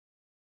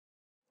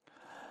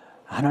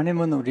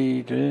하나님은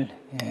우리를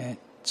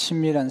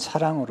친밀한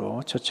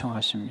사랑으로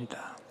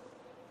초청하십니다.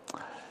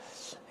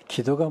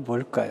 기도가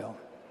뭘까요?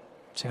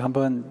 제가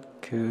한번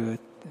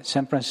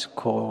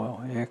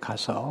샌프란시스코에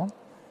가서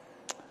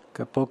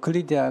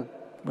버클리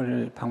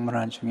대학을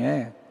방문한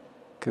중에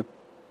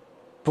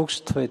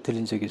북스토어에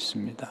들린 적이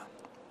있습니다.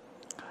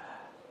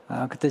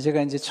 그때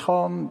제가 이제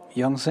처음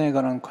영성에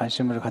관한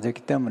관심을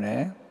가졌기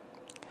때문에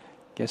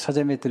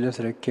서점에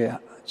들려서 이렇게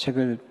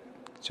책을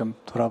좀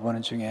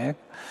돌아보는 중에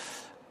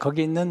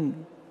거기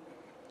있는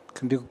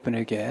그 미국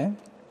분에게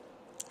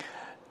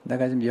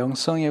내가 지금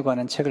영성에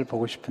관한 책을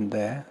보고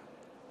싶은데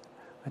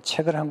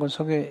책을 한 권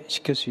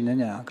소개시킬 수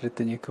있느냐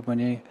그랬더니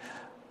그분이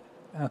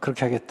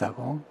그렇게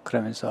하겠다고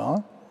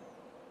그러면서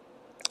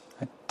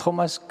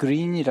토마스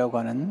그린이라고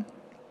하는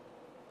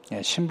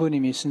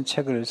신부님이 쓴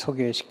책을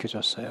소개시켜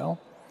줬어요.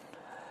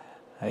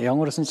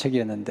 영어로 쓴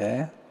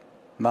책이었는데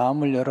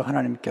마음을 열어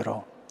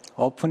하나님께로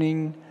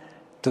Opening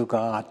to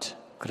God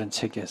그런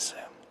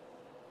책이었어요.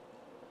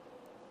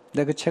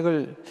 근데 그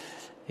책을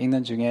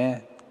읽는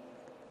중에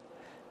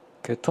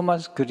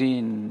토마스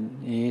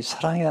그린이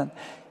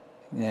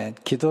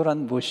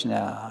기도란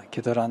무엇이냐?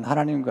 기도란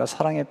하나님과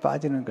사랑에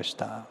빠지는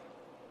것이다.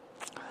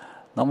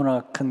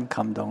 너무나 큰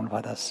감동을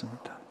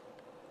받았습니다.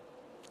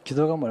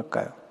 기도가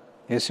뭘까요?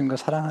 예수님과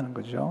사랑하는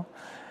거죠.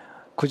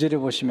 9절에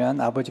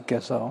보시면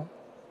아버지께서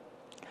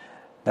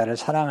나를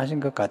사랑하신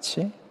것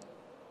같이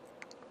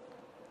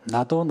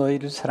나도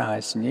너희를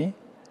사랑하였으니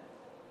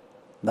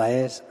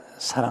나의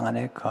사랑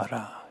안에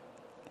거하라.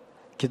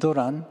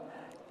 기도란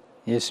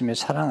예수님의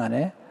사랑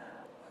안에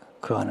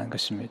거하는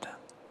것입니다.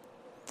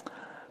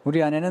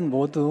 우리 안에는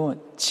모두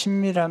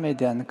친밀함에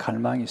대한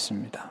갈망이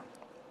있습니다.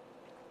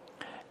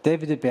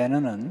 데이비드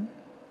베너는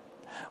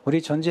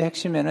우리 존재의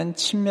핵심에는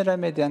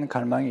친밀함에 대한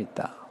갈망이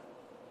있다.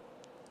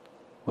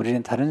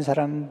 우리는 다른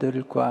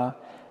사람들과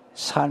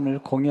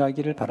삶을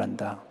공유하기를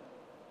바란다.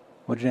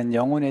 우리는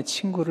영혼의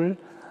친구를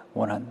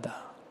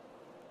원한다.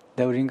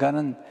 근데 우리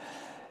인간은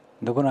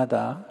누구나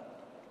다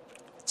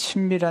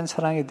친밀한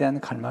사랑에 대한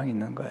갈망이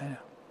있는 거예요.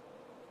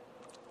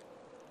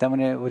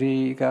 때문에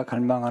우리가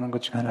갈망하는 것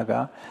중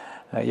하나가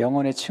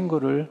영혼의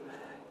친구를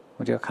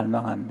우리가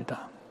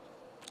갈망합니다.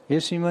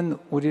 예수님은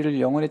우리를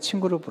영혼의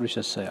친구로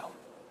부르셨어요.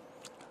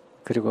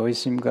 그리고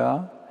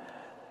예수님과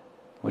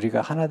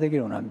우리가 하나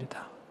되기를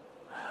원합니다.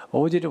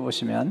 5절에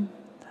보시면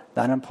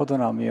나는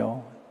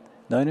포도나무요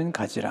너희는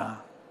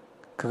가지라.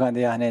 그가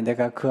내 안에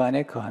내가 그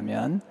안에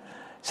거하면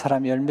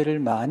사람 열매를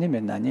많이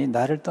맺나니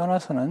나를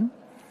떠나서는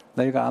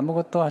너희가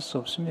아무것도 할 수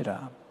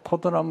없습니다.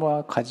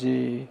 포도나무와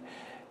가지는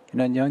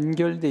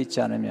연결되어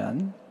있지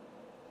않으면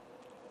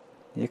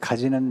이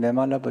가지는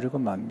메말라 버리고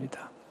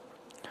맙니다.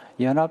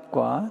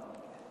 연합과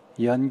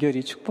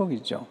연결이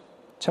축복이죠.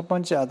 첫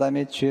번째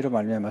아담의 죄로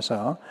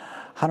말미암아서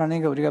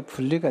하나님과 우리가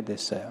분리가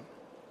됐어요.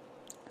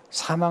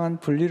 사망은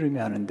분리를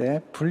의미하는데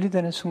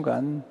분리되는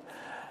순간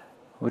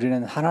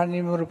우리는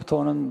하나님으로부터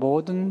오는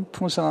모든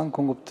풍성한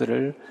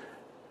공급들을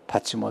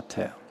받지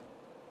못해요.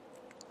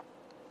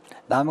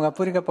 나무가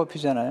뿌리가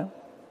뽑히잖아요.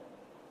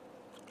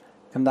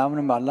 그럼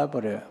나무는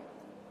말라버려요.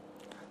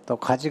 또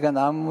가지가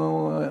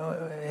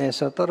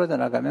나무에서 떨어져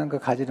나가면 그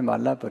가지를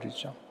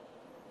말라버리죠.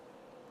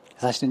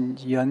 사실은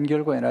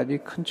연결과 연합이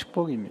큰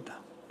축복입니다.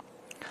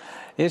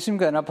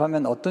 예수님과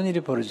연합하면 어떤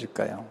일이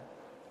벌어질까요?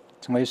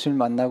 정말 예수님을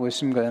만나고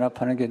예수님과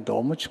연합하는 게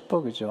너무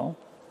축복이죠.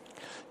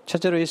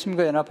 첫째로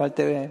예수님과 연합할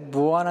때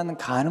무한한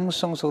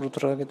가능성 속으로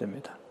들어가게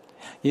됩니다.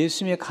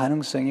 예수님의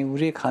가능성이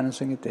우리의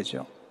가능성이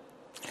되죠.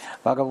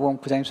 마가복음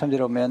 9장 3절에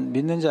보면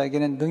믿는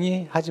자에게는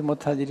능히 하지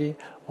못할 일이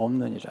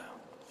없느니라.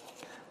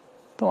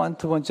 또한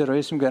두 번째로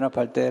예수님과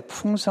연합할 때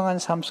풍성한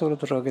삶 속으로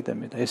들어가게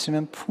됩니다.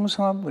 예수님은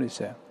풍성한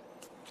분이세요.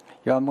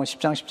 요한복음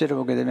 10장 10절에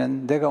보게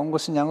되면 내가 온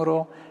것은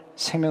양으로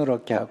생명을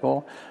얻게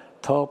하고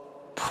더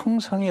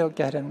풍성히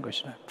얻게 하려는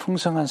것이라.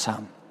 풍성한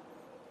삶.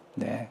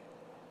 네.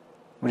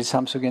 우리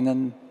삶 속에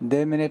있는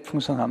내면의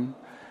풍성함,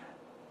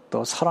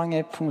 또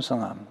사랑의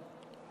풍성함,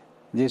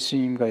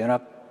 예수님과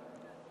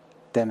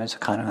연합되면서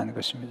가능한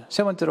것입니다.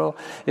 세 번째로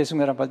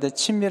예수님과 연합할 때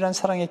친밀한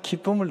사랑의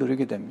기쁨을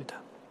누리게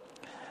됩니다.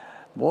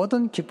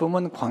 모든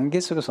기쁨은 관계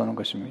속에서 오는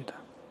것입니다.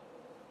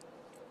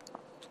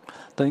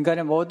 또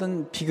인간의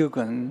모든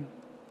비극은,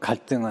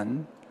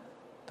 갈등은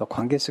또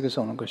관계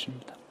속에서 오는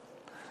것입니다.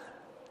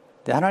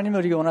 하나님이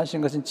우리가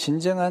원하시는 것은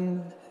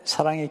진정한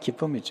사랑의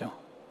기쁨이죠.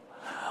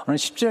 오늘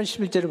 10절,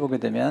 11절을 보게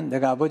되면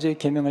내가 아버지의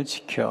계명을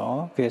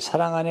지켜 그의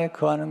사랑 안에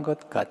거하는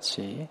것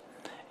같이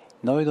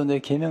너희도 내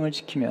계명을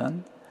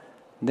지키면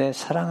내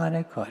사랑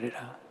안에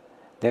거하리라.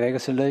 내가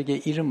이것을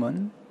너에게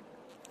이름은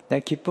내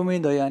기쁨이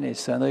너희 안에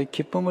있어 너희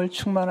기쁨을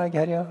충만하게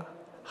하려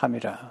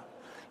함이라.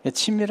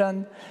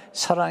 친밀한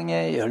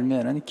사랑의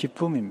열매는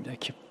기쁨입니다.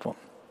 기쁨.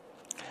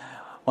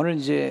 오늘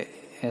이제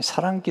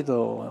사랑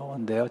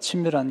기도인데요.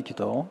 친밀한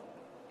기도.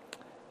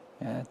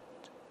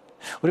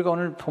 우리가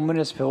오늘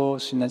본문에서 배울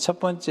수 있는 첫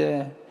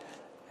번째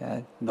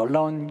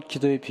놀라운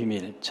기도의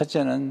비밀.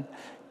 첫째는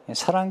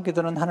사랑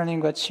기도는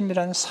하나님과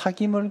친밀한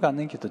사귐을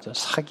갖는 기도죠.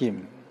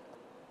 사귐.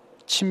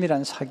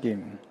 친밀한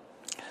사귐.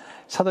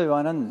 사도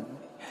요한은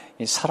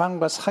이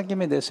사랑과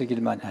사귐에 대해서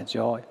얘기를 많이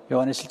하죠.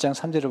 요한의 7장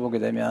 3절을 보게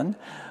되면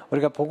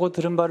우리가 보고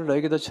들은 바를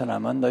너희에게도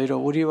전하면 너희로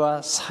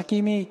우리와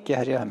사귐이 있게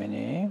하려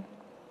함이니,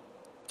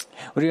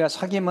 우리가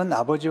사귐은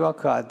아버지와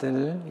그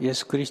아들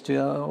예수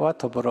그리스도와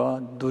더불어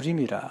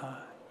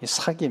누림이라. 이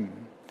사귐,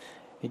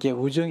 이게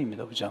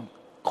우정입니다. 우정,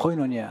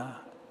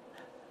 코이노니아.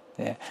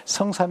 네,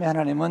 성삼위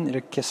하나님은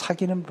이렇게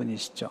사귀는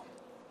분이시죠.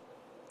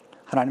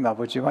 하나님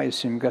아버지와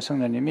예수님과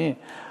성령님이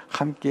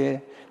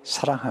함께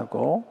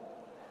사랑하고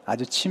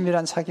아주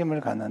친밀한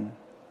사귐을 가는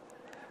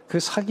그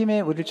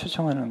사귐에 우리를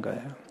초청하는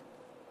거예요.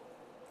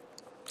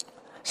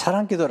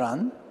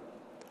 사랑기도란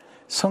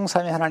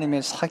성삼위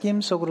하나님의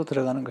사귐 속으로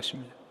들어가는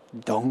것입니다.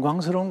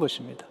 영광스러운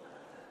것입니다.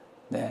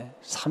 네,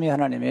 삼위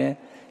하나님의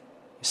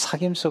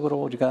사귐 속으로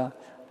우리가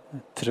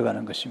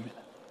들어가는 것입니다.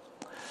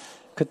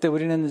 그때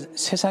우리는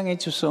세상에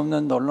줄 수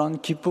없는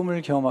놀라운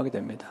기쁨을 경험하게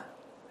됩니다.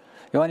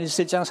 요한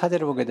 1장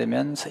 4절을 보게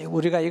되면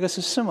우리가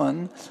이것을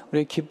쓰면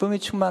우리의 기쁨이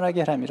충만하게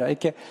하랍니다.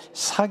 이렇게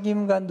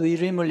사귐과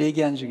누림을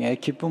얘기한 중에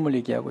기쁨을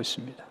얘기하고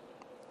있습니다.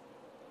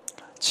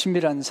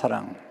 친밀한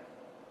사랑,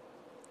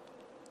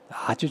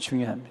 아주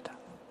중요합니다.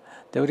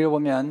 근데 우리가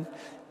보면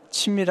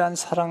친밀한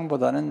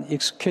사랑보다는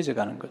익숙해져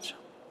가는 거죠.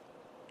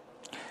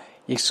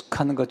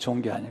 익숙한 것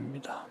좋은 게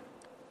아닙니다.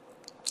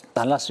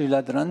 달라스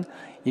윌라드는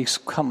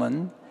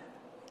익숙함은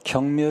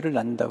경멸을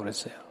낳는다고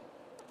그랬어요.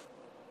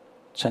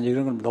 전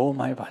이런 걸 너무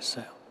많이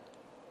봤어요.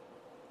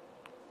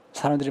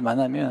 사람들이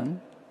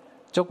만나면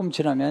조금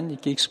지나면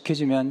이렇게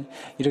익숙해지면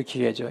이렇게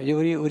얘기하죠.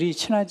 우리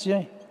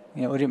친하지?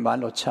 우리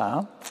말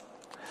놓자.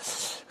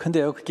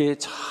 근데요, 그게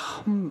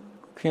참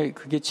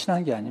그게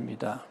친한 게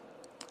아닙니다.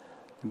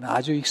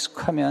 아주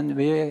익숙하면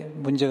왜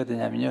문제가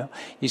되냐면요,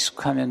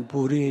 익숙하면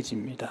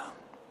무례해집니다.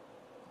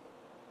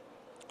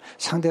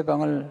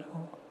 상대방을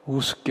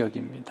우습게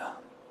여깁니다.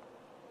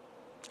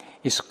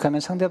 익숙하면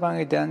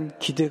상대방에 대한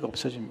기대가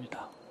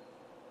없어집니다.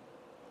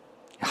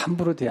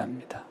 함부로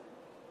대합니다.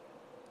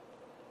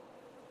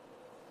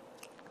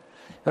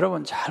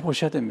 여러분 잘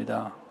보셔야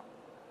됩니다.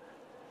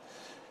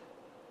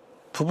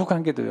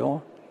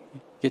 부부관계도요,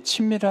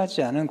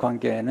 친밀하지 않은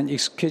관계에는,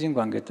 익숙해진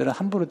관계들은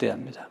함부로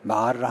대합니다.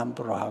 말을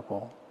함부로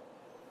하고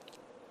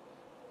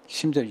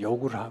심지어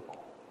욕을 하고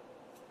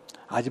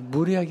아주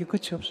무례하게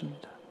끝이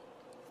없습니다.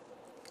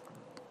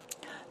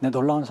 근데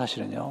놀라운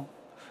사실은요,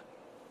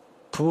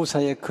 부부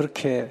사이에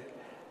그렇게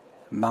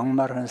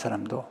막말하는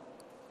사람도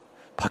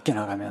밖에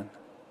나가면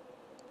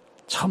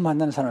처음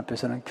만나는 사람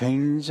앞에서는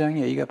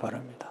굉장히 예의가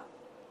바릅니다.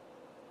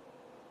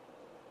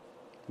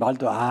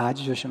 말도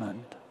아주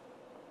조심합니다.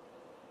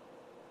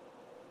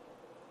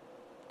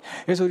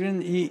 그래서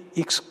우리는 이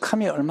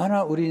익숙함이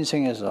얼마나 우리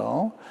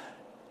인생에서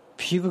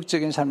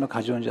비극적인 삶을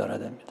가져온 줄 알아야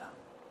됩니다.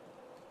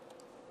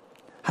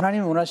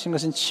 하나님이 원하신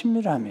것은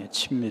친밀함이에요.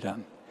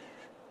 친밀함.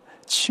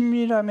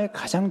 친밀함의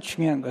가장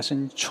중요한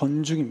것은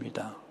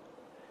존중입니다.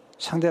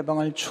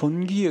 상대방을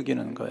존귀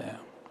여기는 거예요.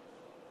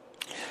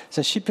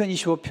 그래서 시편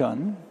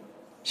 25편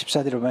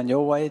 14절에 보면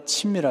여호와의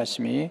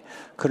친밀하심이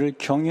그를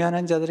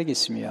경외하는 자들에게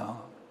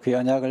있으며 그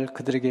언약을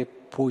그들에게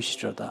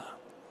보이시리로다.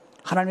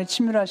 하나님의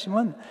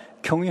친밀하심은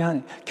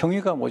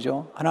경외가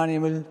뭐죠?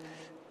 하나님을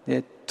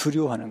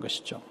두려워하는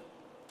것이죠.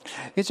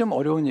 이게 좀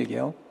어려운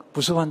얘기예요.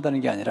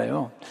 무서워한다는 게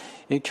아니라요,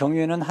 이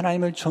경외는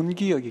하나님을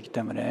존귀 여기기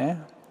때문에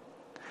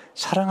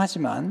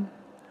사랑하지만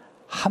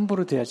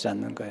함부로 대하지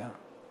않는 거예요.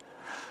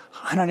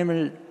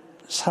 하나님을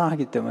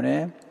사랑하기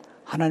때문에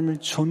하나님을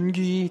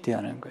존귀히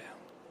대하는 거예요.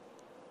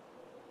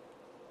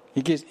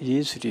 이게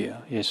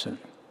예술이에요. 예술.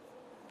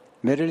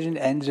 메릴린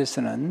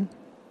앤드레스는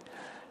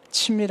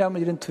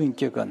친밀함을 이룬 두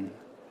인격은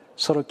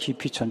서로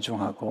깊이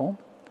존중하고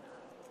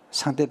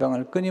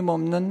상대방을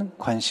끊임없는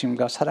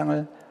관심과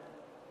사랑을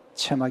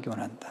체험하기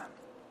원한다.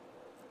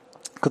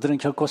 그들은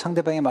결코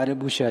상대방의 말을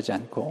무시하지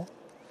않고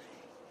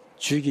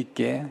주의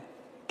깊게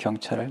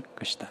경찰할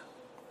것이다.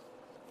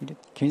 이게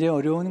굉장히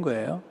어려운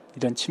거예요.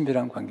 이런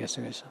친밀한 관계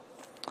속에서.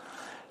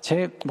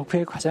 제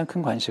목표의 가장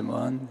큰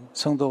관심은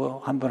성도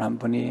한 분 한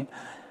분이,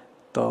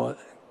 또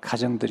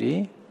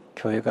가정들이,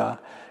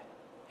 교회가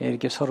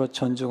이렇게 서로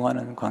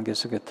존중하는 관계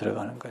속에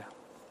들어가는 거예요.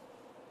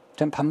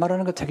 저는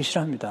반말하는 거 되게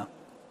싫어합니다.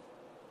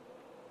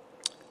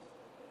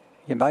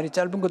 말이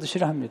짧은 것도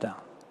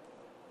싫어합니다.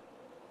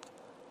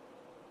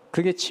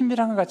 그게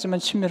친밀한 것 같지만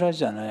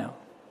친밀하지 않아요.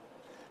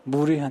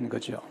 무례한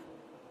거죠.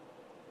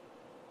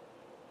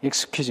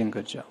 익숙해진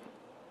거죠.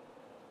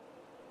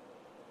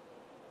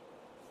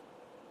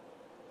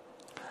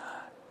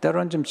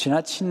 때로는 좀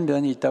지나친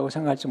면이 있다고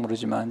생각할지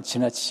모르지만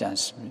지나치지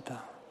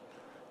않습니다.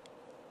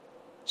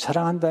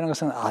 사랑한다는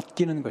것은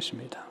아끼는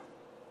것입니다.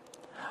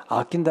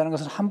 아낀다는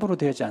것은 함부로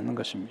대하지 않는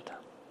것입니다.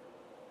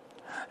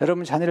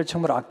 여러분 자녀를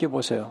처음으로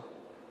아껴보세요.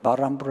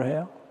 말을 함부로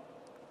해요?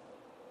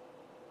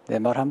 네,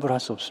 말 함부로 할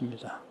수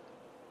없습니다.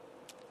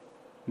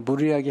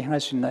 무리하게 행할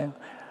수 있나요?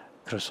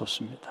 그럴 수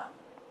없습니다.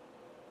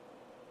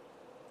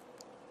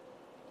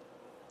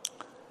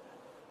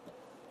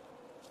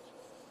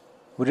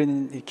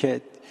 우리는 이렇게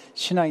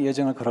신앙의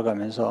여정을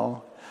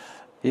걸어가면서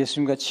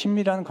예수님과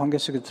친밀한 관계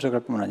속에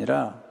들어갈 뿐만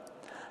아니라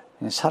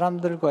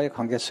사람들과의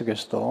관계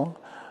속에서도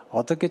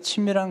어떻게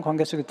친밀한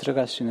관계 속에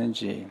들어갈 수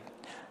있는지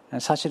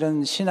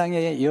사실은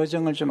신앙의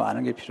여정을 좀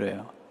아는 게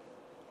필요해요.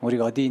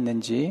 우리가 어디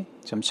있는지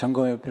좀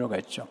점검해 볼 필요가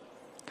있죠.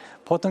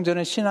 보통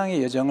저는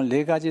신앙의 여정을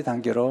 4가지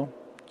단계로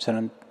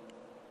저는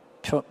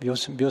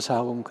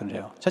묘사하고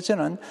그래요.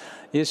 첫째는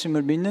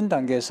예수님을 믿는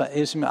단계에서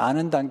예수님을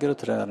아는 단계로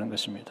들어가는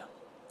것입니다.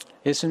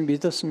 예수님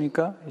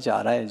믿었습니까? 이제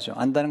알아야죠.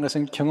 안다는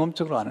것은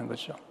경험적으로 아는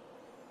거죠.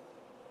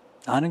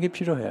 아는 게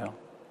필요해요.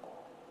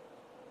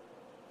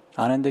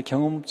 아는데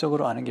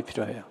경험적으로 아는 게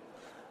필요해요.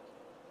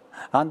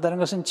 안다는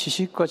것은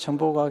지식과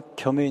정보가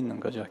겸해 있는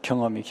거죠.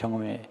 경험에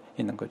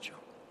있는 거죠.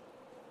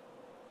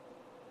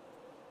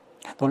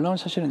 놀라운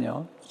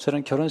사실은요,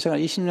 저는 결혼 생활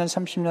 20년,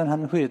 30년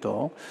한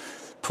후에도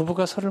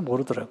부부가 서로를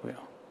모르더라고요.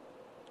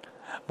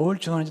 뭘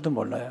좋아하는지도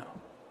몰라요.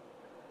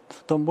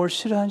 또 뭘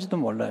싫어하는지도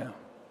몰라요.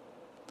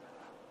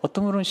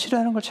 어떤 분은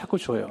싫어하는 걸 자꾸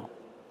줘요.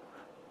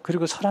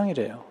 그리고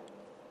사랑이래요.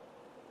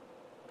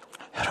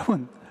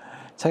 여러분,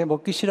 자기가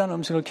먹기 싫어하는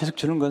음식을 계속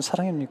주는 건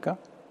사랑입니까?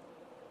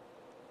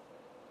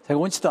 자기가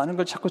원치도 않은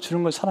걸 자꾸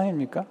주는 건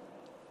사랑입니까?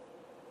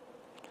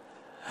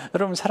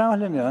 여러분,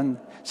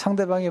 사랑하려면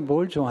상대방이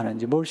뭘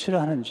좋아하는지, 뭘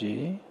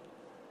싫어하는지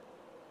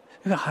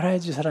이거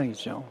알아야지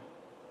사랑이죠.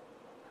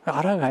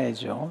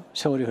 알아가야죠.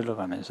 세월이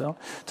흘러가면서.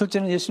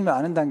 둘째는 예수님을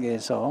아는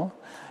단계에서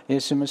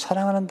예수님을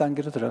사랑하는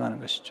단계로 들어가는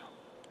것이죠.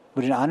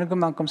 우리는 아는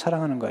것만큼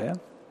사랑하는 거예요.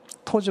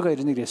 토주가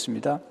이런 얘기를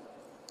했습니다.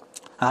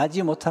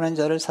 아지 못하는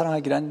자를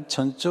사랑하기란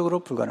전적으로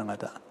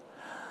불가능하다.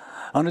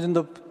 어느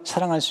정도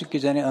사랑할 수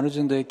있기 전에 어느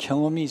정도의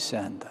경험이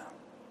있어야 한다.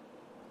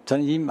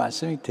 저는 이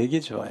말씀이 되게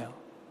좋아요.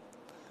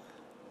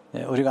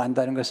 우리가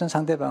안다는 것은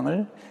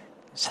상대방을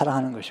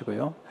사랑하는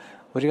것이고요.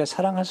 우리가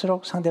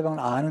사랑할수록 상대방을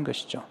아는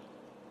것이죠.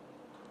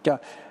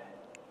 그러니까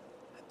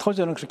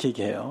토저는 그렇게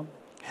얘기해요.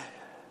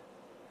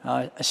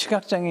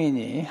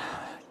 시각장애인이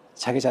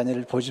자기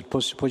자녀를 보지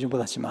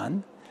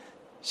못하지만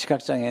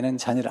시각장애인은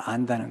자녀를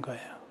안다는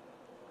거예요.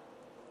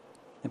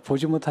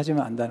 보지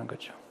못하지만 안다는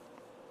거죠.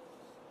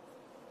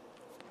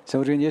 그래서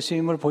우리는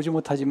예수님을 보지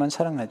못하지만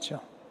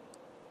사랑하죠.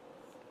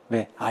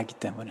 왜? 알기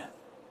때문에.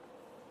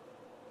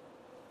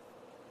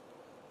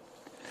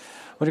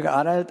 우리가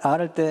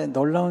알을 때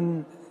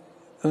놀라운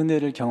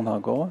은혜를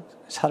경험하고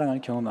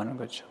사랑을 경험하는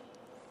거죠.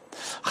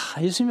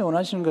 예수님이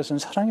원하시는 것은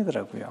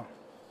사랑이더라고요.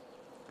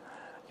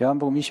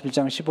 요한복음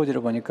 21장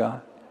 15절을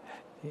보니까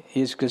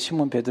예수께서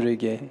시몬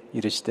베드로에게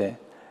이르시되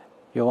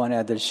요한의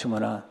아들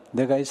시몬아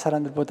내가 이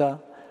사람들보다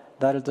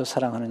나를 더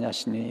사랑하느냐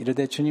하시니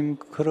이르되 주님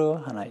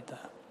그러하나이다.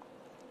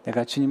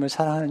 내가 주님을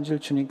사랑하는 줄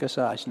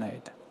주님께서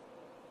아시나이다.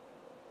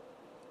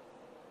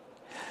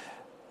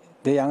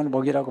 내 양을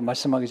먹이라고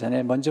말씀하기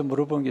전에 먼저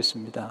물어본 게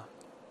있습니다.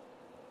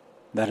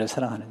 나를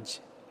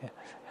사랑하는지.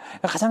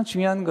 가장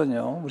중요한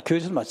건요. 우리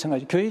교회에서도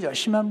마찬가지. 교회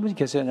열심히 한 분이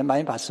계세요.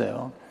 많이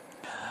봤어요.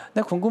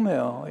 근데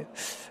궁금해요.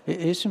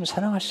 예수님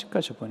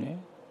사랑하실까 저분이?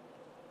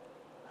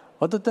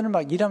 어떨 때는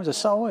막 일하면서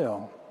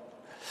싸워요.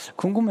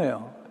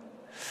 궁금해요.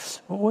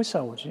 왜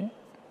싸우지?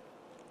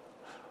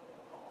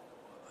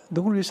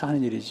 누구를 위해서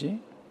하는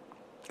일이지?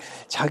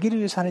 자기를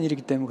위해서 하는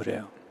일이기 때문에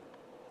그래요.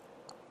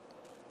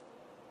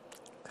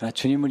 그러나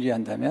주님을 위해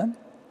한다면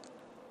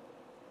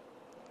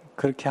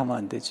그렇게 하면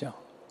안 되죠.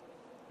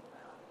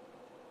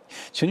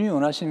 주님이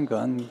원하시는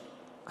건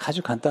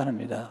아주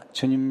간단합니다.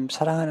 주님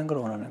사랑하는 걸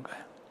원하는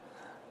거예요.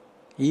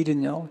 이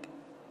일은요,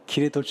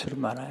 길의 돌처럼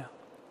많아요.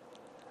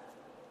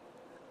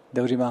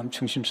 근데 우리 마음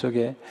중심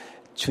속에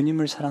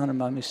주님을 사랑하는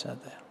마음이 있어야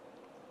돼요.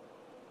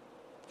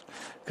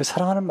 그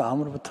사랑하는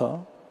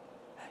마음으로부터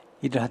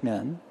일을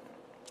하면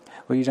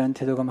우리 일하는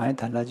태도가 많이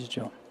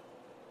달라지죠.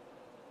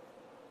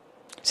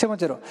 세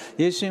번째로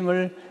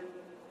예수님을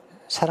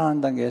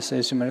사랑하는 단계에서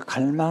예수님을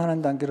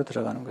갈망하는 단계로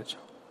들어가는 거죠.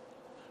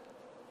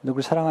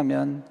 누구를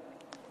사랑하면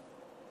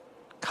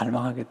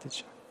갈망하게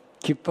되죠.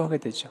 기뻐하게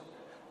되죠.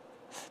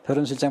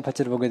 베드로전서 1장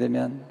 8절을 보게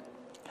되면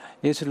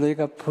예수를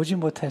너희가 보지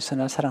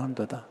못하였으나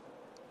사랑한도다.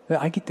 왜?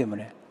 알기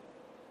때문에.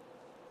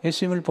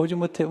 예수님을 보지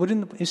못해.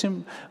 우리는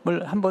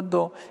예수님을 한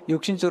번도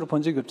육신적으로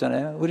본 적이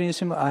없잖아요. 우리는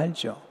예수님을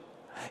알죠.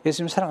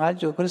 예수님 사랑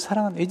알죠. 그래서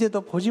사랑은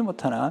이제도 보지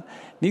못하나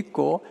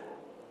믿고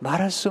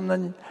말할 수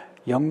없는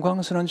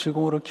영광스러운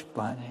즐거움으로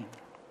기뻐하니.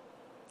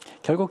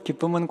 결국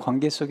기쁨은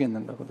관계 속에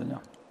있는 거거든요.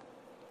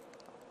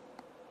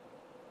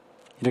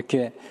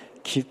 이렇게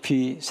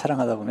깊이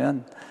사랑하다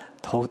보면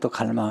더욱더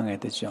갈망하게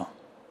되죠.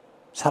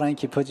 사랑이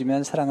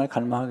깊어지면 사랑을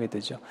갈망하게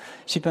되죠.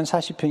 시편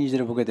 40편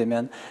 2절을 보게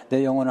되면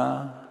내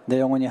영혼아 내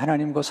영혼이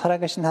하나님과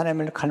살아계신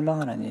하나님을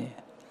갈망하나니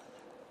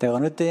내가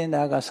어느 때에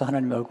나아가서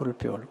하나님의 얼굴을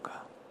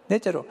배울까.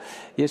 넷째로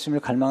예수님을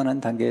갈망하는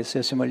단계에서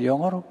예수님을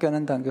영화롭게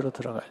하는 단계로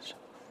들어가야죠.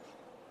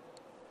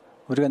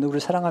 우리가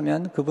누구를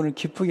사랑하면 그분을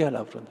기쁘게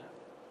하려고 그러네요.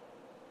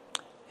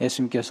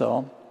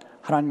 예수님께서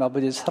하나님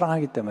아버지를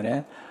사랑하기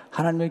때문에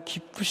하나님을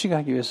기쁘시게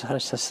하기 위해서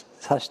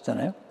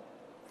사셨잖아요.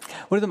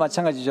 우리도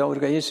마찬가지죠.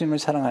 우리가 예수님을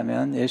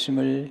사랑하면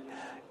예수님을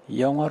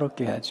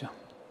영화롭게 해야죠.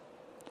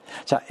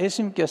 자,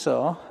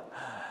 예수님께서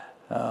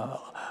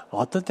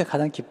어떤 때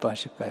가장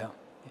기뻐하실까요?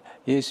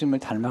 예수님을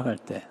닮아갈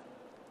때.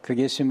 그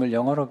예수님을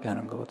영화롭게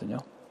하는 거거든요.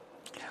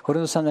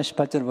 고린도서 3장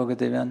 18절을 보게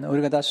되면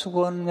우리가 다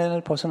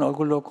수건을 벗은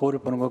얼굴로 거울을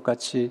보는 것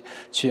같이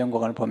주의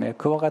영광을 보며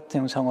그와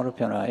같은 형상으로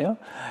변화하여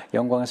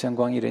영광에서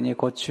영광이 이르니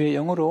곧 주의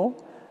영으로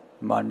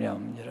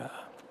말미암으니라.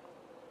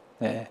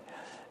 네,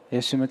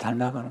 예수님을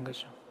닮아가는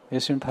거죠.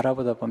 예수님을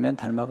바라보다 보면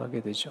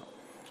닮아가게 되죠.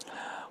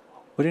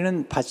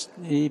 우리는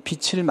이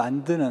빛을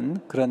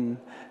만드는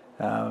그런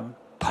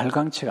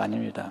발광체가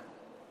아닙니다.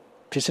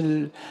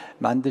 빛을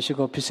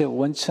만드시고 빛의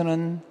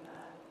원천은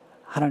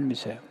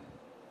하나님이세요.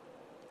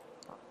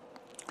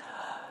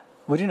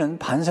 우리는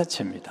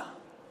반사체입니다.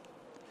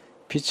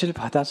 빛을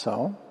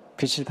받아서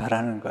빛을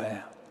발하는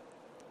거예요.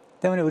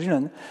 때문에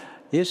우리는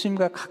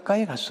예수님과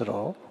가까이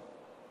갈수록,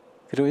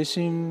 그리고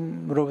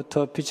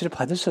예수님으로부터 빛을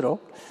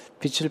받을수록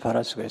빛을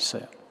발할 수가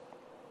있어요.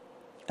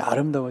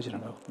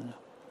 아름다워지는 거거든요.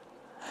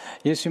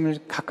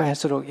 예수님을 가까이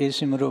할수록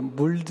예수님으로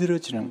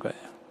물들어지는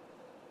거예요.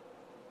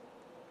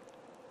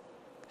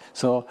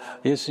 그래서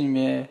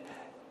예수님의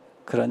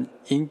그런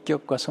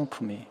인격과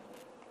성품이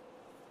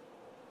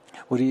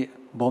우리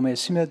몸에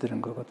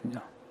스며드는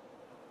거거든요.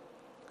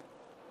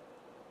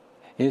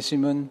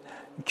 예수님은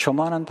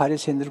교만한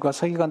바리새인들과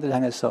서기관들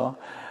향해서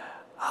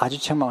아주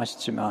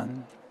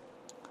책망하셨지만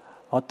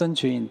어떤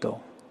죄인도,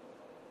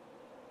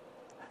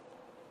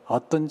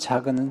 어떤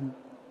작은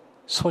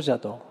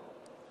소자도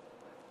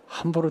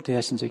함부로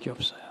대하신 적이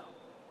없어요.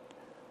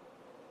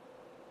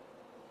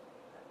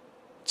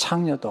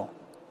 창녀도,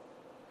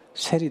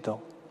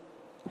 세리도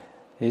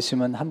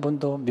예수님은 한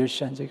번도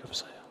멸시한 적이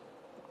없어요.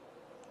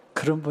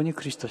 그런 분이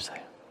그리스도세요.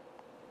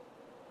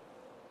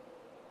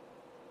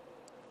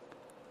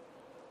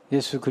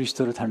 예수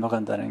그리스도를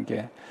닮아간다는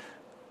게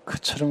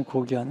그처럼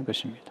고귀한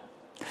것입니다.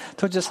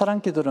 둘째,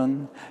 사랑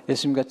기도는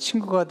예수님과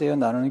친구가 되어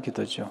나누는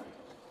기도죠.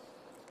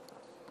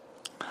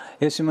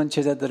 예수님은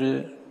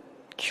제자들을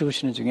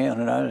키우시는 중에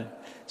어느 날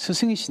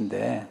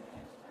스승이신데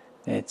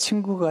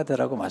친구가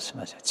되라고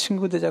말씀하세요.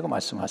 친구 되자고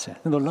말씀하세요.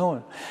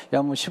 놀라워요.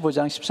 야무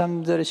 15장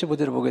 13절에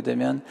 15절을 보게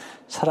되면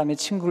사람이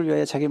친구를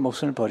위하여 자기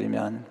목숨을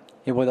버리면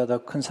이보다 더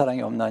큰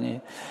사랑이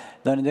없나니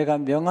너는 내가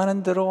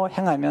명하는 대로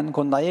행하면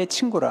곧 나의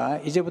친구라.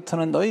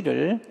 이제부터는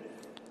너희를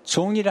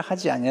종이라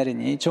하지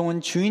아니하리니 종은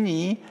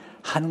주인이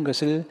하는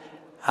것을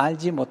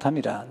알지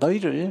못함이라.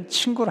 너희를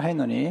친구라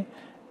하였노니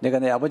내가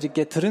내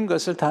아버지께 들은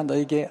것을 다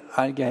너희에게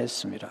알게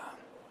하였습니다.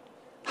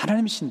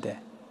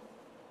 하나님이신데,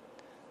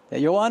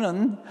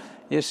 요한은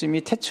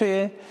예수님이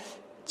태초에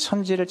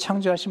천지를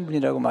창조하신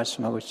분이라고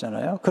말씀하고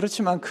있잖아요.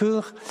 그렇지만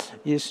그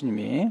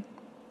예수님이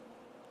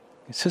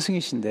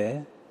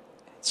스승이신데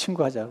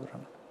친구하자고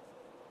그러는.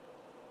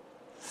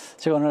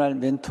 제가 어느 날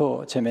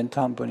제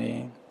멘토 한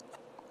분이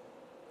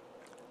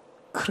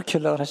그렇게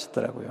연락을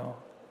하셨더라고요.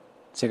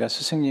 제가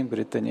스승님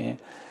그랬더니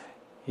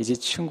이제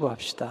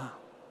친구합시다.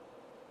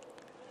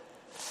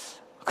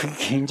 그게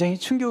굉장히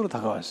충격으로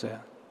다가왔어요.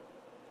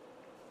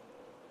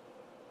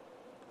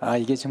 아,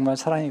 이게 정말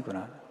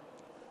사랑이구나.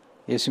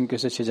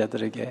 예수님께서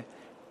제자들에게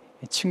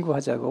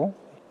친구하자고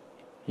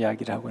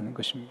이야기를 하고 있는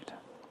것입니다.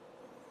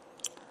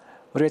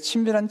 우리가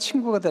친밀한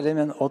친구가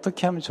되려면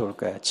어떻게 하면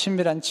좋을까요?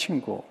 친밀한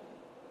친구.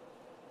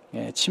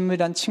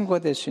 친밀한 친구가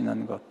될 수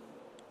있는 것.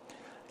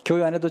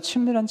 교회 안에도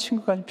친밀한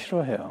친구가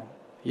필요해요.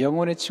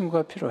 영혼의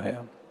친구가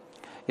필요해요.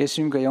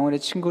 예수님과 영혼의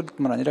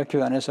친구뿐만 아니라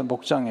교회 안에서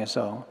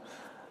목장에서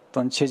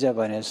또는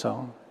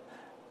제자반에서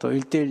또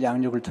 1:1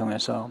 양육을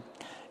통해서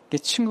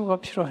친구가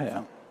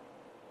필요해요.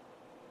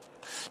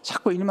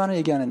 자꾸 일만을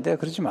얘기하는데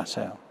그러지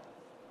마세요.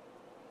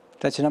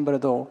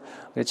 지난번에도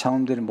우리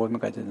장로들이 모임을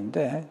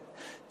가졌는데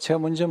제가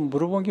먼저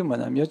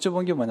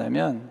여쭤본 게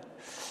뭐냐면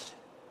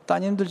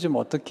따님들 좀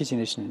어떻게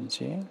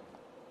지내시는지,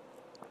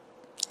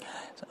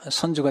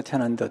 손주가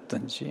태어났는데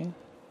어떤지.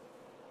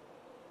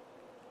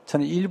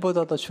 저는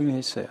일보다 더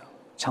중요했어요.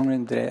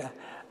 장로님들의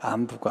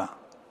안부가.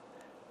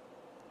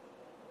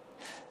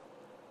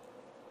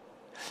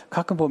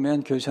 가끔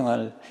보면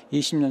교회생활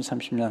 20년,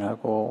 30년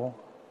하고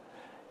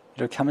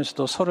이렇게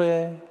하면서도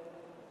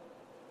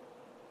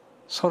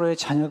서로의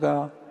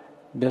자녀가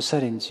몇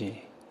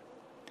살인지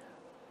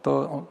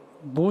또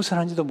무엇을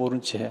하는지도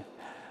모른 채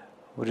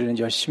우리는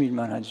열심히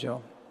일만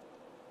하죠.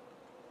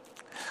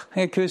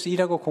 그냥 교회에서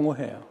일하고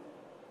공허해요.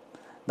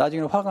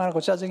 나중에 화가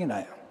나고 짜증이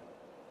나요.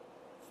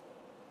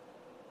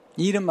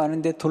 일은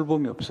많은데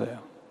돌봄이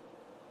없어요.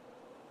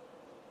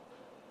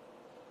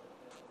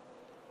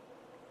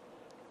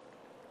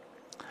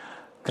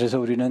 그래서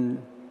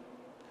우리는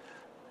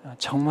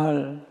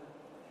정말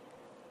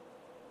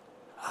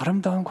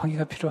아름다운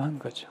관계가 필요한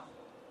거죠.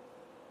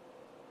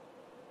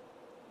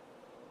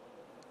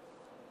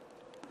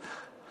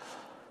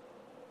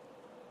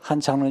 한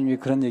장로님이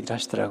그런 얘기를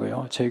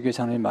하시더라고요. 저희 교회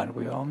장로님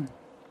말고요.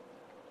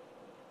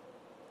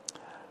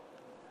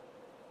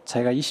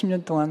 자기가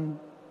 20년 동안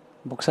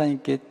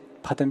목사님께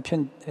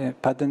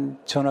받은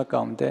전화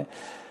가운데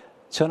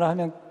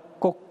전화하면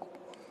꼭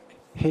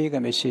회의가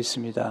몇 시에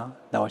있습니다.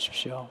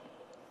 나오십시오.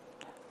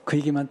 그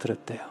얘기만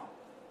들었대요.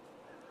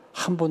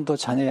 한 번도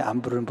자녀의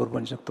안부를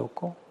물어본 적도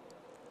없고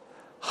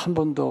한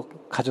번도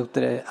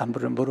가족들의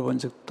안부를 물어본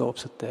적도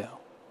없었대요.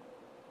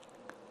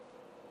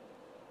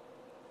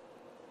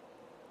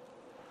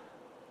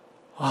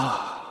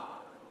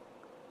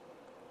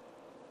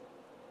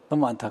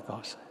 너무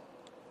안타까웠어요.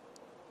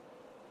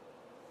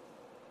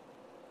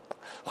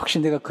 혹시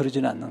내가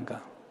그러지는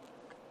않는가?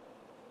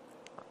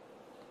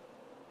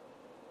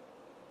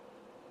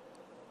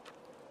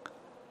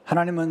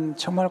 하나님은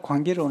정말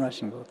관계를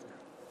원하신 거거든요.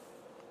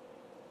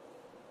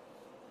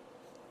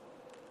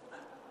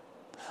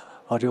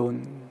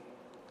 어려운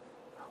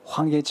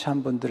환경에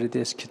처한 분들에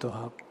대해서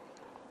기도하고,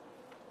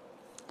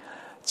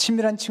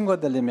 친밀한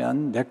친구가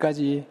되려면 몇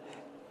가지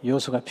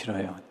요소가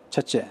필요해요.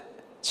 첫째,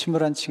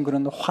 친밀한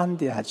친구는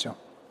환대하죠.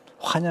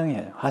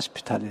 환영해요.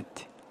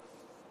 hospitality.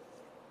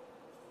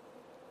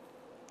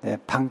 네,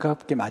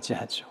 반갑게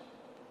맞이하죠.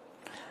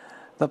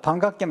 또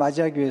반갑게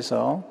맞이하기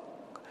위해서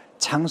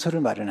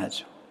장소를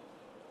마련하죠.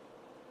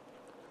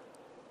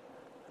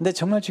 근데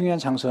정말 중요한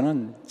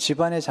장소는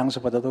집안의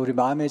장소보다도 우리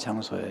마음의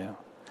장소예요.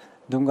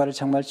 누군가를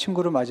정말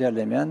친구로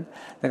맞이하려면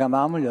내가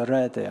마음을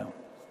열어야 돼요.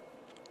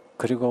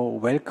 그리고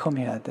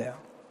웰컴해야 돼요.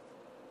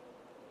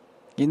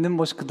 있는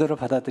모습 그대로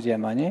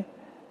받아들여야만이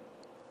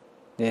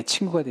내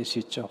친구가 될 수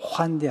있죠.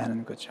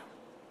 환대하는 거죠.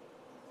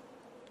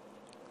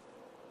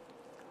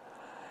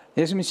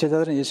 예수님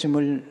제자들은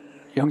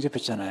예수님을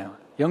영접했잖아요.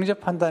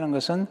 영접한다는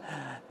것은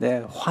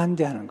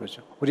환대하는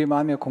거죠. 우리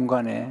마음의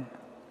공간에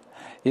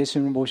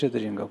예수님을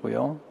모셔드리는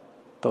거고요.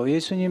 또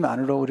예수님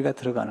안으로 우리가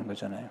들어가는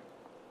거잖아요.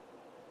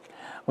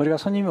 우리가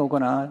손님이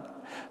오거나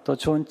또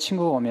좋은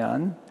친구가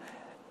오면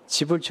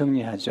집을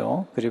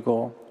정리하죠.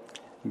 그리고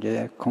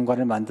이게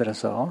공간을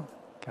만들어서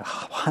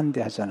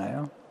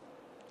환대하잖아요.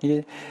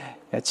 이게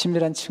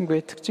친밀한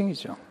친구의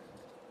특징이죠.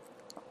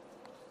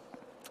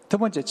 두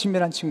번째,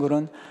 친밀한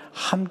친구는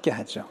함께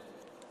하죠.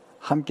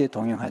 함께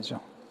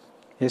동행하죠.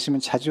 예수님은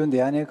자주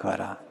내 안에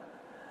거하라.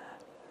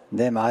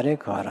 내 말에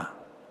거하라.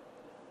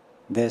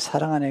 내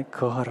사랑 안에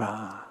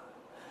거하라.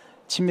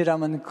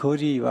 친밀함은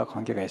거리와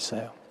관계가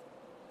있어요.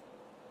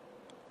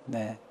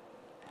 네.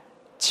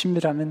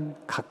 친밀하면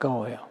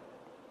가까워요.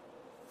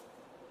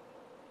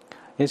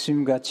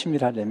 예수님과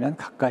친밀하려면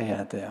가까이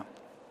해야 돼요.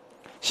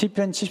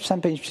 시편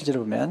 73편 27절을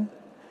보면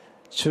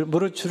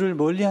무릇 주를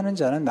멀리하는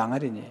자는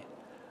망하리니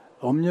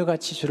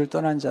음료같이 주를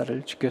떠난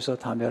자를 주께서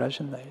다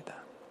멸하셨나이다.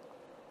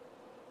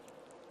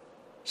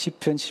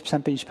 시편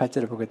 13편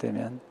 28절을 보게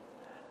되면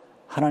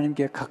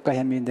하나님께 가까이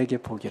함이 내게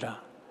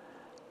복이라.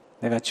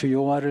 내가 주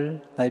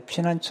여호와를 나의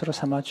피난처로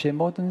삼아 주의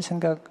모든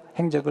생각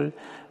행적을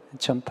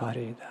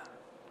전파하리이다.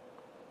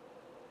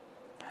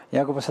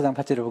 야고보 4장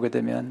 8절을 보게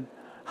되면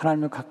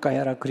하나님을 가까이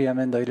하라.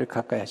 그리하면 너희를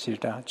가까이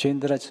하시리라.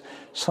 죄인들아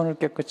손을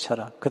깨끗이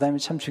하라. 그 다음에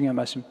참 중요한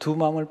말씀. 두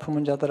마음을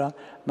품은 자들아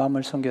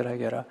마음을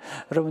성결하게 하라.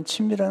 여러분,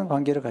 친밀한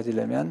관계를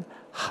가지려면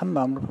한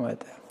마음을 품어야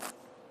돼요.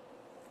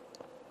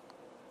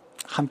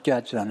 함께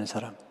하지 않은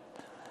사람.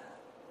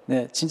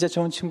 네, 진짜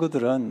좋은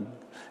친구들은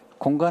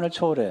공간을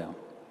초월해요.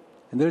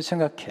 늘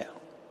생각해요.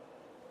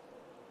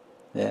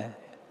 네,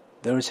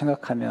 늘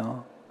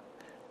생각하며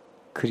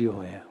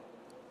그리워해요.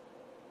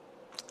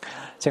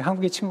 제가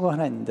한국에 친구가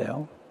하나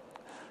있는데요.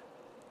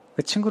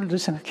 그 친구를 늘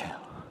생각해요.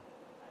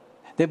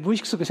 내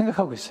무의식 속에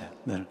생각하고 있어요.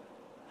 늘.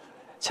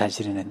 잘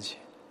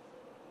지내는지.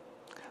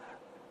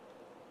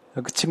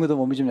 그 친구도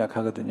몸이 좀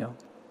약하거든요.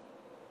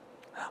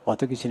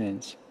 어떻게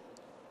지내는지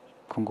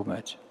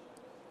궁금하죠.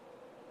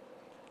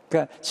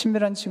 그러니까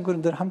친밀한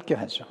친구는 늘 함께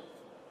하죠.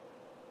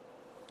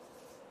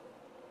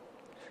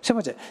 세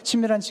번째,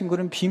 친밀한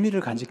친구는 비밀을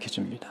간직해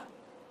줍니다.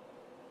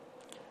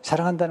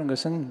 사랑한다는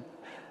것은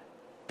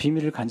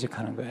비밀을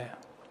간직하는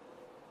거예요.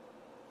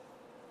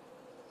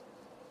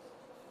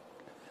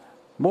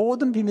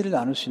 모든 비밀을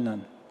나눌 수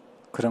있는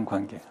그런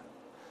관계.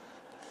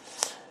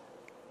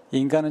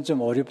 인간은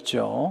좀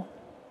어렵죠.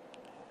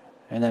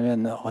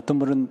 왜냐하면 어떤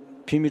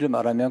분은 비밀을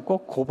말하면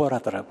꼭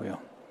고발하더라고요.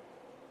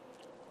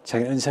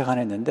 자기 은사가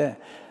하나 있는데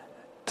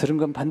들은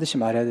건 반드시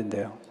말해야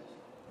된대요.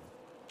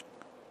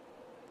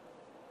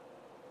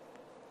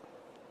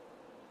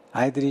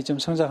 아이들이 좀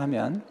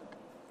성장하면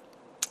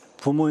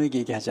부모에게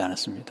얘기하지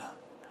않았습니다.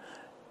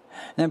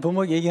 그냥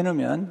부모에게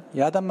얘기해놓으면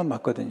야단만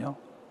맞거든요.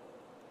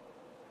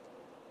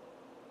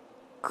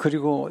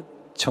 그리고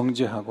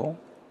정죄하고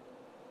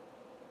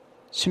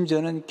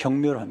심지어는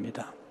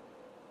경멸합니다.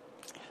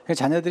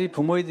 자녀들이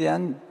부모에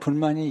대한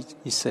불만이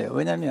있어요.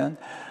 왜냐하면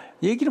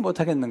얘기를 못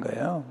하겠는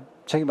거예요.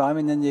 자기 마음에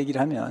있는 얘기를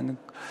하면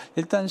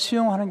일단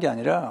수용하는 게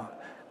아니라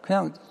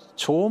그냥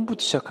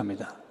조언부터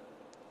시작합니다.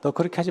 너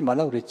그렇게 하지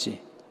말라고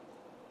그랬지.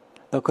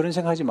 너 그런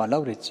생각하지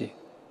말라고 그랬지.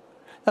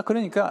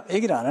 그러니까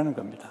얘기를 안 하는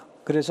겁니다.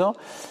 그래서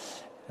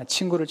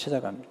친구를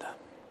찾아갑니다.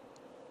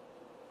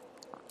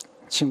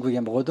 친구에게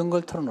모든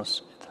걸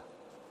털어놓습니다.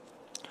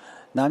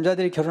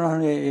 남자들이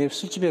결혼한 후에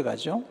술집에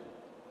가죠.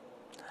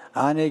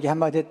 아내에게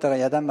한마디 했다가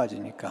야단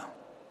맞으니까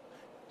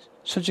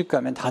술집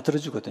가면 다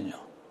들어주거든요.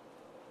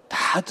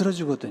 다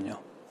들어주거든요.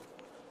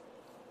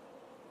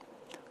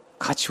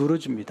 같이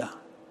울어줍니다.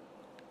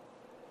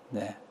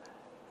 네.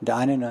 근데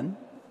아내는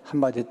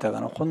한마디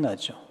했다가는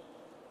혼나죠.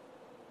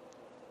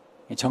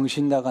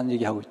 정신 나간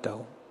얘기하고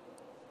있다고.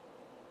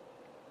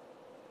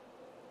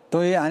 또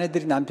왜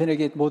아내들이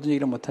남편에게 모든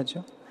얘기를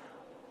못하죠?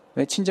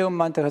 왜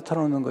친정엄마한테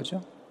털어놓는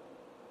거죠?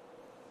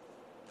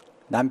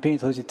 남편이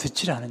도저히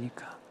듣질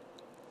않으니까.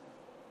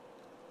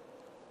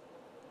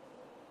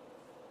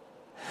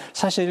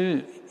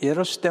 사실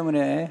에로스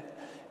때문에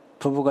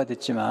부부가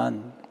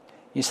됐지만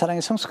이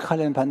사랑이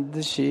성숙하려면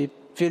반드시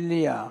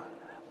필리아,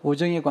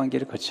 우정의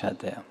관계를 거쳐야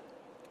돼요.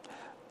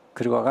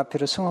 그리고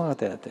아가페로 승화가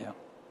돼야 돼요.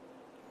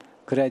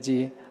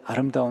 그래야지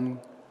아름다운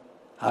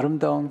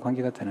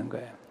관계가 되는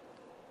거예요.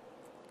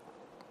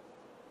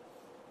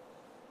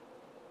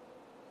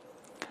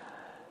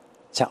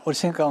 자, 우리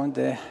생각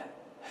가운데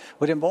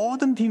우리의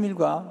모든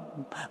비밀과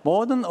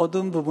모든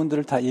어두운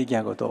부분들을 다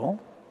얘기하고도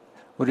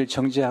우리를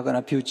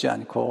정죄하거나 비웃지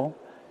않고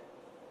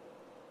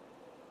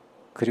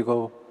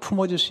그리고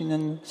품어줄 수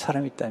있는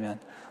사람이 있다면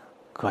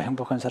그가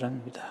행복한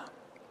사람입니다.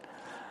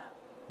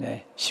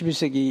 네,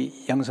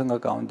 11세기 양성가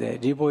가운데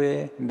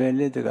리보의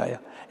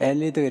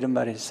엘리드가 이런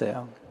말을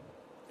했어요.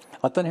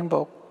 어떤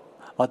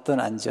행복, 어떤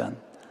안전,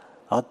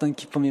 어떤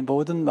기쁨이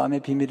모든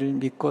마음의 비밀을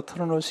믿고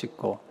털어놓을 수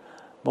있고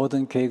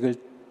모든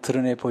계획을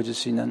드러내 보여줄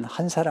수 있는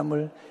한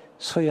사람을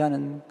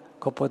소유하는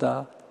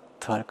것보다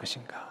더할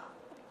것인가.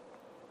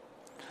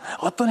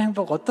 어떤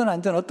행복, 어떤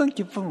안전, 어떤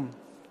기쁨,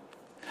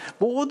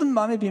 모든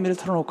마음의 비밀을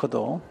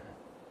털어놓고도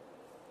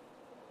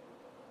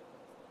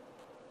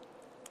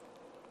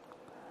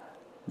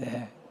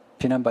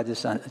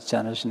비난받지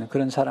않을 수 있는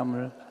그런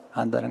사람을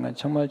안다는 건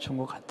정말 좋은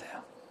것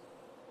같아요.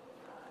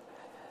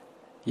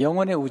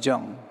 영혼의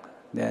우정,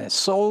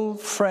 soul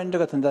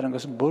friend가 된다는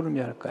것은 뭘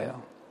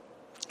의미할까요?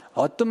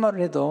 어떤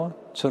말을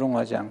해도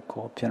조롱하지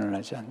않고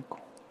변론하지 않고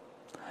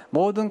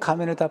모든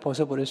가면을 다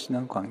벗어버릴 수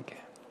있는 관계.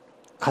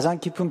 가장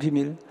깊은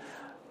비밀,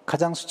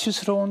 가장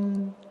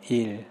수치스러운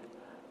일,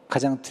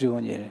 가장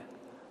두려운 일,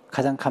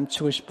 가장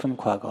감추고 싶은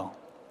과거,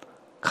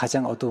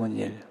 가장 어두운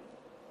일,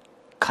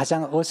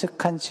 가장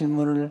어색한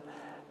질문을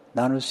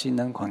나눌 수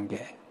있는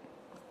관계.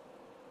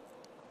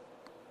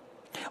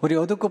 우리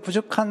어둡고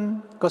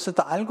부족한 것을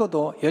다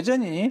알고도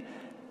여전히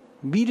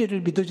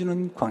미래를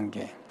믿어주는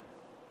관계.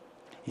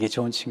 이게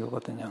좋은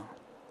친구거든요.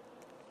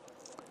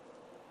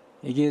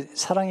 이게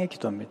사랑의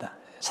기도입니다.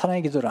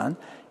 사랑의 기도란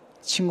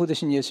친구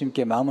되신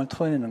예수님께 마음을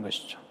토해내는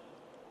것이죠.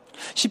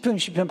 시편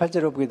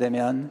 8절을 보게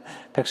되면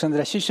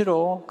백성들아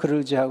시시로 그를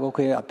의지하고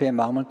그의 앞에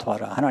마음을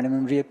토하라.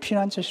 하나님은 우리의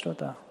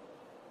피난처시로다.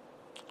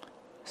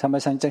 사무엘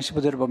 4장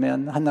 15절을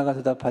보면 한나가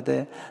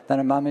대답하되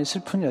나는 마음이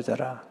슬픈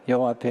여자라.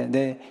 여호와 앞에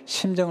내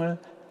심정을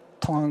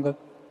통한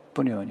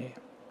것뿐이오니.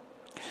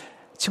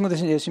 친구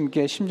되신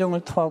예수님께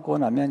심정을 토하고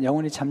나면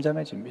영혼이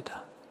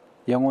잠잠해집니다.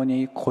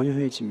 영혼이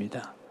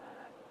고요해집니다.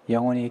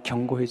 영혼이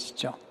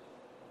견고해지죠.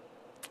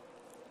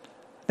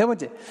 네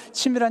번째,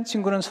 친밀한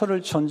친구는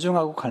서로를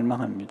존중하고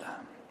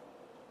갈망합니다.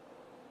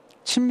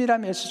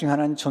 친밀함의 중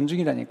하나는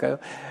존중이라니까요.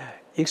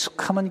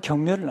 익숙하면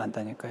경멸을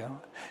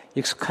한다니까요.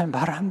 익숙하면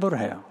말 함부로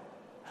해요.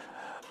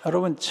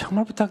 여러분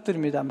정말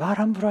부탁드립니다. 말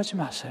함부로 하지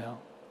마세요.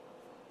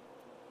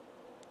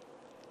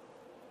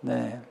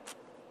 네,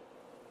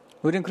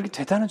 우리는 그렇게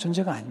대단한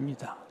존재가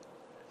아닙니다.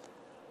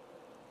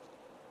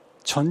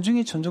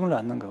 존중이 존중을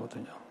낳는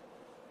거거든요.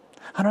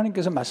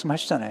 하나님께서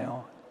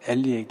말씀하시잖아요.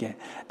 엘리에게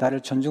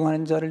나를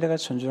존중하는 자를 내가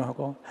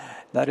존중하고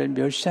나를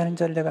멸시하는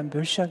자를 내가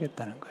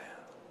멸시하겠다는 거예요.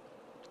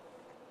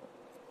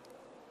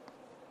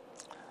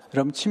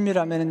 여러분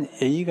친밀함에는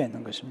예의가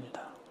있는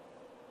것입니다.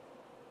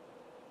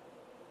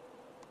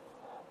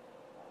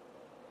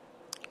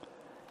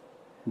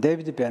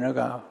 데이비드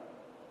베너가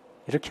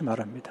이렇게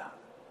말합니다.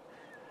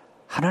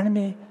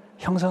 하나님의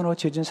형상으로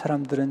지어진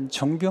사람들은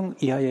존경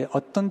이하의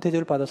어떤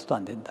대접을 받아서도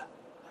안 된다.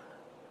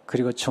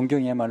 그리고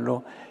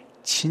존경이야말로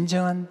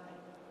진정한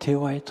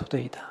대화의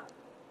토대이다.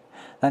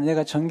 나는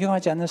내가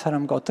존경하지 않는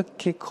사람과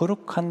어떻게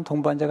거룩한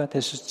동반자가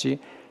됐을지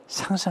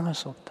상상할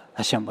수 없다.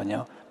 다시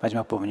한번요.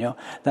 마지막 부분요.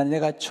 나는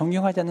내가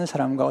존경하지 않는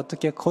사람과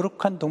어떻게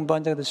거룩한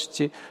동반자가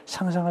됐을지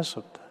상상할 수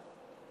없다.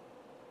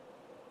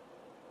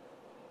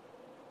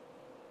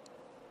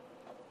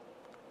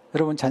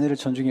 여러분 자녀를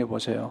존중해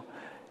보세요.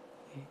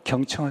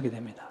 경청하게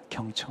됩니다.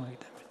 경청하게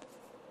됩니다.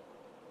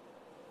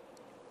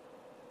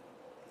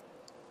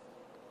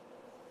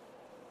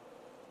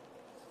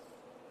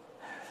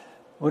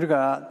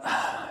 우리가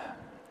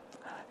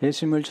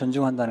예수님을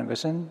존중한다는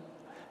것은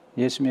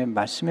예수님의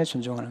말씀에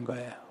존중하는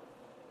거예요.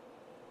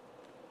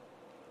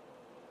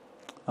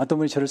 어떤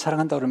분이 저를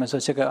사랑한다고 그러면서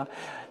제가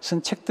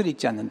쓴 책들을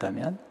읽지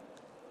않는다면,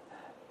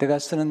 내가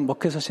쓰는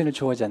목회서신을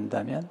좋아하지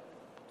않는다면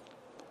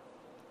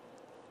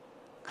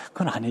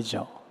그건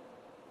아니죠.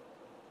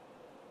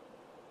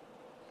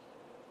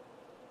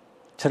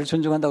 저를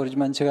존중한다고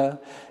그러지만 제가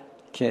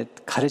이렇게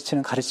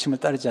가르치는 가르침을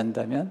따르지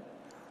않는다면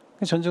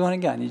존중하는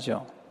게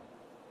아니죠.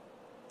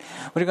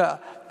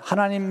 우리가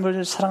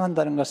하나님을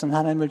사랑한다는 것은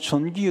하나님을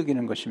존귀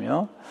여기는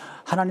것이며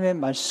하나님의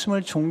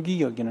말씀을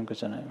존귀 여기는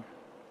거잖아요.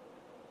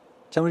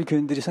 자, 우리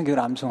교인들이 성경을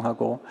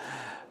암송하고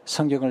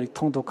성경을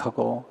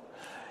통독하고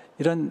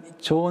이런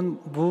좋은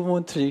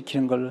무브먼트를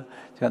일으키는 걸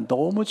제가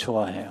너무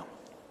좋아해요.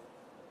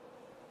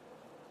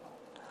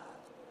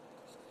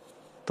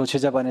 또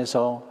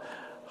제자반에서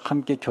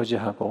함께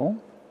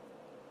교제하고,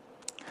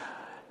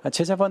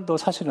 제자반도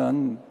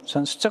사실은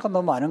전 숫자가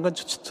너무 많은 건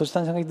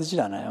좋다는 생각이 들지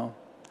않아요.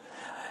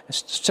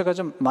 숫자가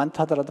좀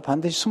많다 하더라도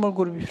반드시 스몰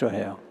그룹이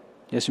필요해요.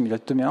 예수님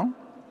 12명,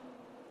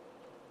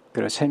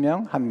 그리고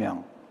 3명,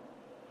 1명.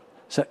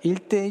 그래서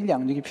 1대1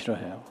 양육이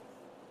필요해요.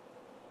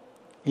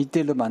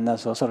 1대1로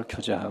만나서 서로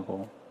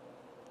교제하고,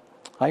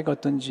 아이가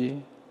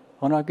어떤지,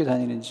 어느 학교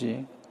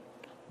다니는지,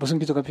 무슨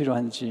기도가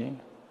필요한지,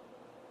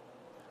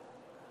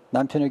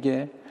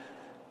 남편에게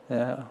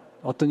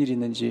어떤 일이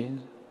있는지,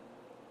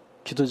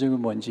 기도적인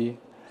뭔지,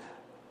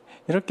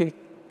 이렇게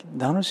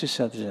나눌 수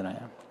있어야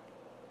되잖아요.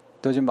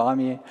 또 지금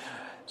마음이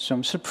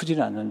좀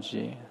슬프지는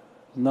않은지,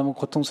 너무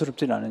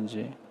고통스럽지는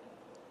않은지,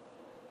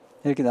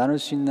 이렇게 나눌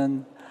수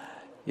있는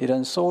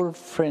이런 소울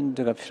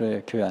프렌드가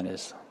필요해요, 교회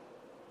안에서.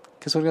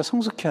 그래서 우리가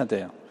성숙해야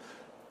돼요.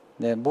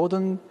 네,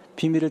 모든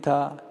비밀을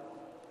다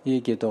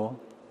얘기해도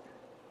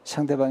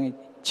상대방이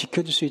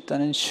지켜줄 수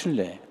있다는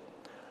신뢰,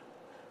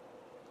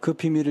 그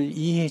비밀을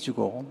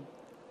이해해주고,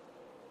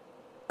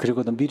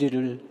 그리고 또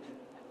미래를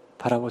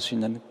바라볼 수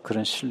있는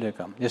그런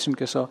신뢰감.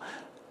 예수님께서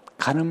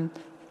간음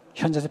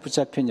현자에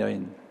붙잡힌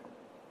여인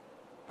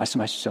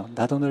말씀하시죠.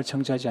 나도 너를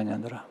정죄하지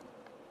아니하노라.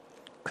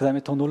 그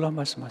다음에 더 놀라운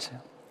말씀하세요.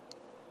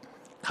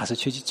 가서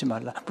죄 짓지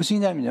말라. 무슨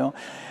얘기냐면요,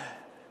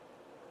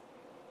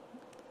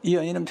 이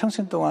여인은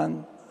평생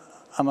동안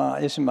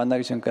아마 예수님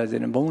만나기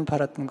전까지는 몸을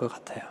팔았던 것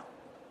같아요.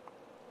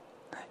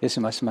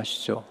 예수님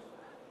말씀하시죠.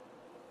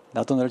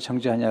 나도 너를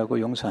정죄하냐고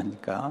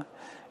용서하니까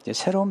이제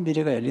새로운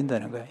미래가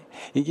열린다는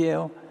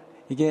거예요.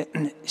 이게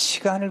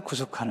시간을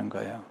구속하는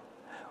거예요.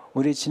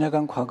 우리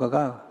지나간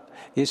과거가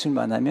예수를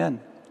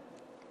만나면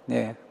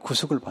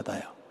구속을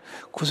받아요.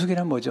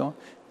 구속이란 뭐죠?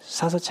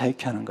 사서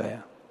자유케 하는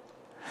거예요.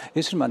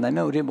 예수를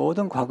만나면 우리의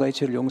모든 과거의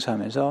죄를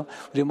용서하면서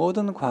우리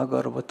모든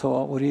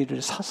과거로부터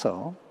우리를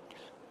사서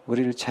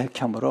우리를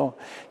자유케 함으로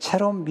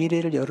새로운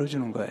미래를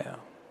열어주는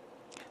거예요.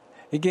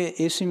 이게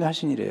예수님이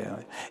하신 일이에요.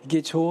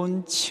 이게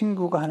좋은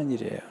친구가 하는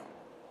일이에요.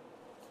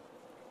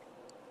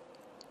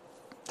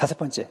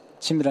 5번째,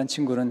 친밀한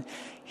친구는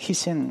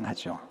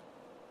희생하죠.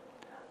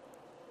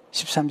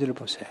 13절을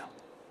보세요.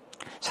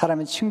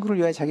 사람은 친구를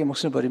위하여 자기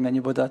몫을 버리면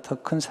이보다 더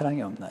큰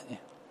사랑이 없나니.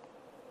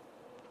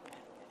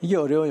 이게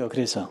어려워요.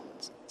 그래서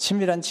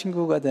친밀한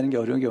친구가 되는 게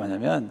어려운 게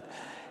뭐냐면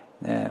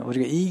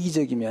우리가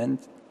이기적이면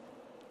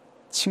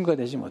친구가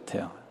되지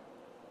못해요.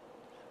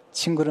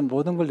 친구는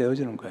모든 걸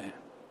내어주는 거예요.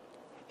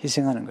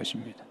 희생하는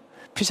것입니다.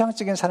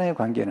 피상적인 사랑의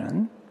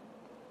관계는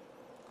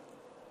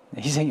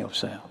희생이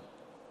없어요.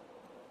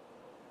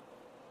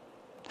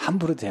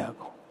 함부로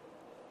대하고,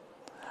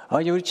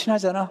 이제 우리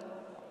친하잖아,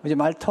 이제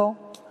말 터?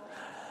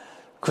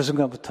 그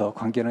순간부터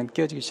관계는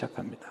깨어지기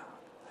시작합니다.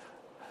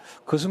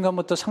 그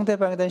순간부터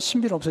상대방에 대한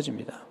신비는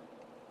없어집니다.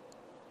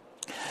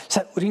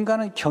 우리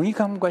인간은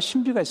경이감과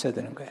신비가 있어야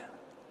되는 거예요.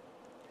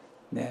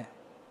 네.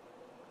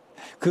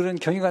 그런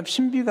경이감,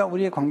 신비가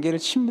우리의 관계를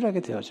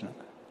친밀하게 되어주는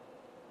거예요.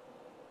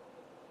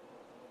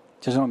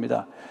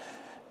 죄송합니다.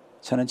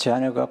 저는 제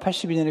아내가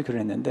 82년에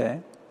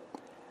결혼했는데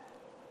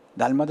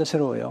날마다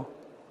새로워요.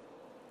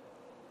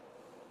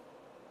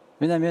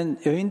 왜냐하면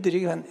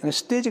여인들이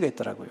스테이지가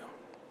있더라고요.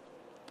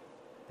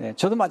 네,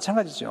 저도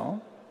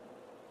마찬가지죠.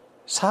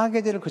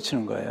 사계절을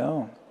거치는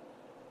거예요.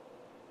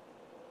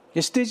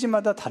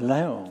 스테이지마다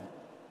달라요.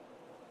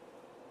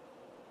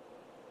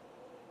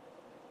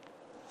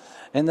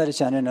 옛날에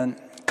제 아내는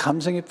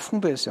감성이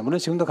풍부했어요. 물론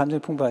지금도 감성이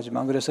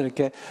풍부하지만, 그래서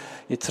이렇게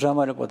이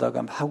드라마를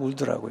보다가 막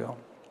울더라고요.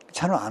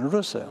 저는 안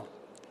울었어요.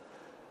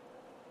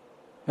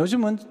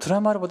 요즘은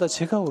드라마를 보다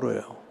제가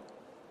울어요.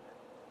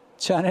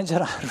 제 아내는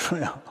잘 안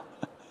울어요.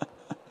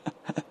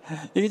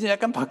 이게 좀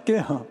약간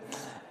바뀌어요.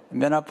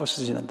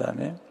 메노포스 지난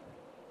다음에.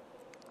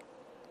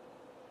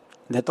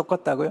 네,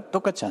 똑같다고요?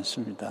 똑같지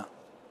않습니다.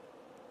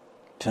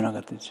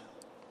 변화가 되죠.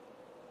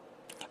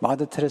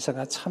 마더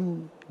테레사가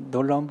참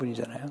놀라운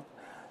분이잖아요.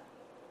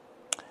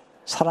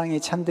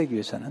 사랑이 참되기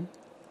위해서는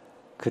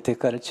그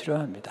대가를 치러야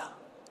합니다.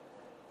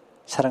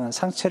 사랑은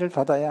상처를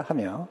받아야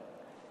하며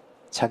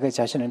자기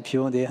자신을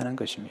비워내야 하는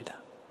것입니다.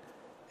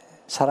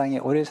 사랑이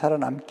오래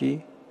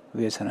살아남기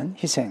위해서는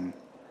희생,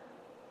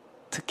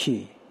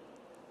 특히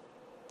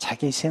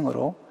자기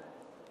희생으로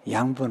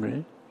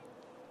양분을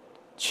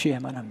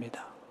취해야만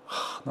합니다.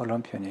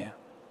 놀라운 표현이에요.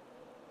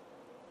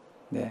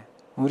 네,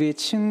 우리의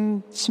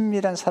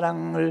친밀한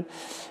사랑을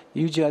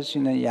유지할 수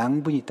있는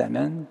양분이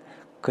있다면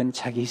그건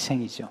자기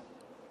희생이죠.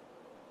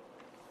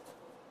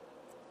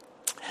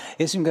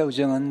 예수님과의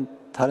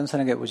우정은 다른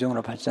사람과의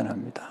우정으로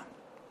발전합니다.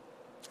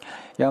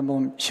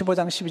 요한복음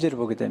 15장 12절을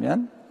보게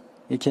되면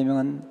이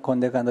계명은 곧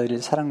내가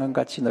너희를 사랑한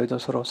것 같이 너희도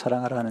서로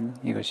사랑하라 하는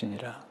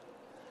이것이니라.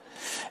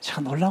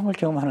 제가 놀라운 걸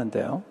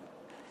경험하는데요.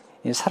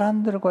 이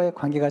사람들과의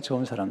관계가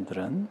좋은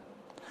사람들은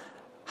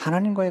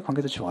하나님과의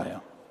관계도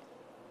좋아요.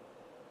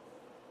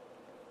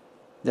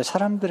 이제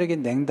사람들에게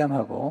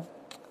냉담하고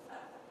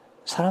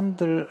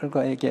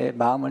사람들과에게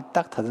마음을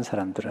딱 닫은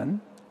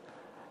사람들은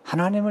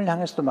하나님을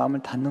향해서도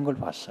마음을 닫는 걸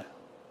봤어요.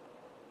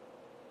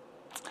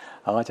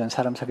 전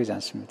사람 사귀지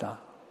않습니다.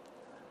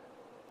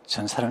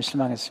 전 사람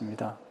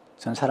실망했습니다.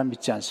 전 사람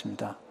믿지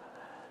않습니다.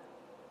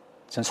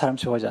 전 사람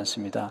좋아하지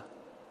않습니다.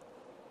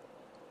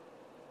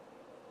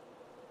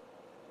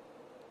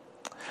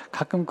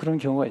 가끔 그런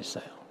경우가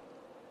있어요.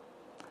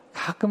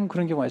 가끔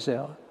그런 경우가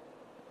있어요.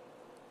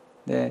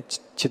 네,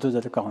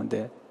 지도자들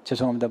가운데,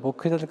 죄송합니다,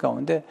 목회자들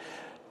가운데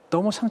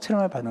너무 상처를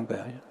많이 받는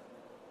거예요.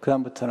 그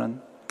다음부터는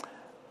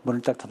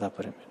문을 딱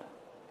닫아버립니다.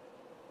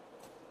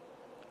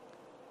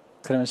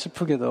 그러면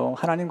슬프게도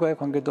하나님과의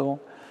관계도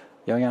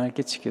영향을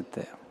끼치게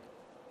돼요.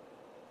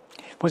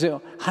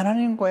 보세요.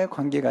 하나님과의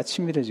관계가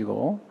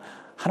친밀해지고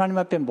하나님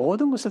앞에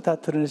모든 것을 다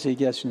드러내서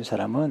얘기할 수 있는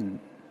사람은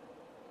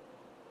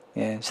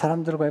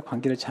사람들과의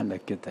관계를 잘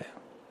맺게 돼요.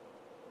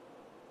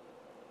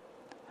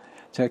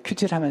 제가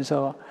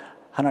큐티하면서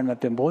하나님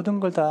앞에 모든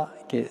걸 다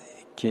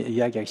이렇게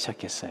이야기하기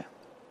시작했어요.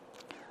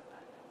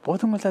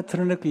 모든 걸 다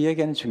드러내고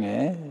이야기하는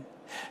중에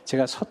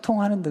제가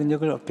소통하는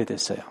능력을 얻게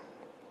됐어요.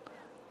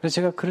 그래서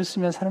제가 글을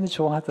쓰면 사람들이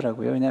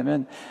좋아하더라고요.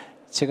 왜냐하면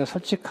제가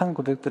솔직한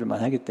고백들을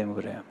많이 하기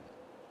때문에 그래요.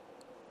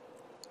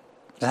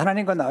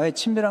 하나님과 나의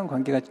친밀한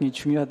관계가 굉장히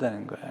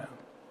중요하다는 거예요.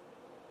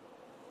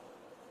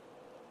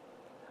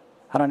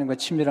 하나님과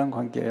친밀한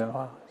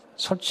관계와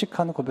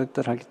솔직한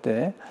고백들을 할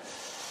때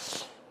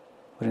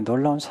우리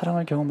놀라운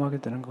사랑을 경험하게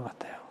되는 것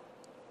같아요.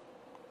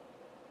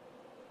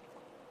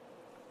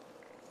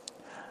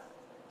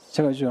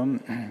 제가 좀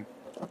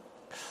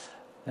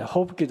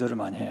호흡 기도를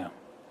많이 해요.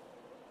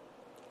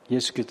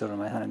 예수 기도를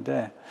많이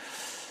하는데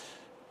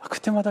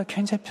그때마다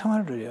굉장히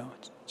평안을 누려요.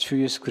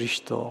 주 예수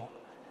그리스도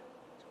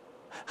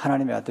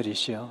하나님의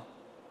아들이시여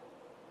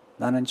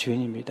나는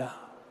죄인입니다.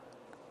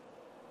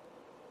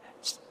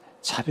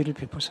 자비를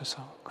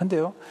베푸소서.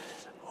 근데요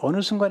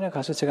어느 순간에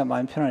가서 제가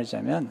마음이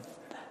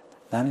편안해지면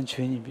나는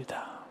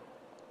죄인입니다.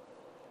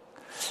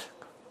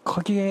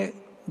 거기에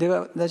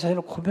내가 내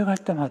자신을 고백할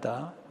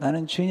때마다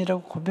나는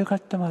죄인이라고 고백할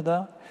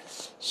때마다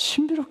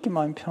신비롭게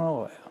마음이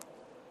평화로워요.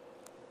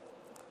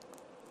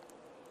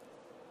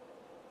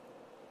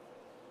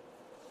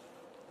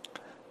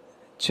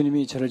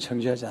 주님이 저를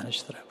정죄하지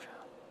않으시더라고요.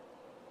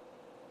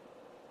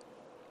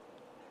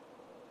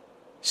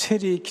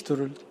 세리의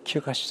기도를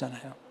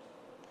기억하시잖아요.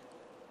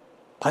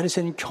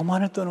 바리새인이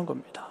교만을 떠는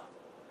겁니다.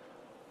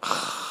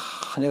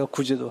 내가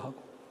구제도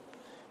하고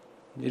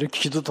이렇게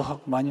기도도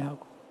하고 많이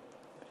하고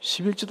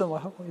 11주도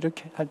하고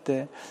이렇게 할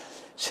때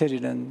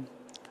세리는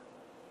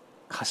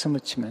가슴을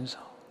치면서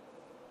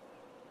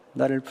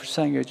나를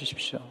불쌍히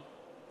여주십시오.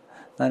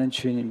 나는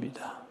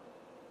죄인입니다.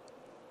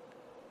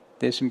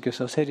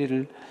 예수님께서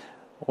세리를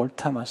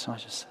옳다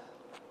말씀하셨어요.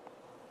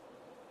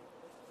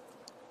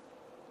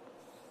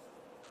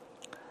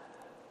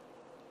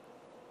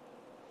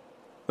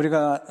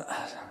 우리가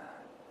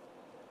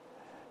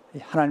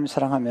하나님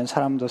사랑하면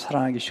사람도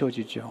사랑하기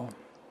쉬워지죠.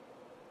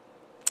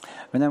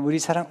 왜냐하면 우리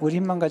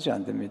힘만 가지고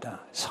안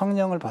됩니다.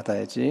 성령을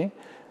받아야지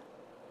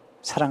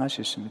사랑할 수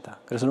있습니다.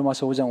 그래서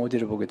로마서 5장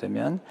 5절을 보게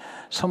되면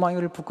소망이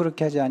우리를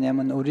부끄럽게 하지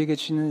아니하면 우리에게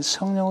주는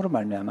성령으로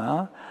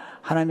말미암아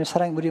하나님의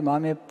사랑이 우리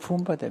마음에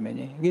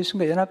부음받으면이 이게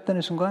순간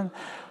연합되는 순간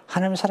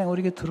하나님의 사랑이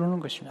우리에게 들어오는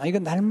것입니다.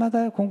 이건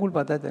날마다 공급을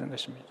받아야 되는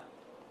것입니다.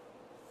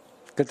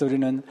 그때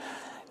우리는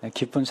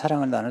깊은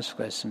사랑을 나눌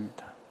수가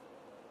있습니다.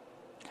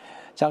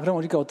 자, 그럼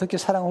우리가 어떻게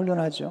사랑을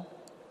훈련하죠?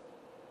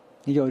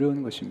 이게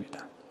어려운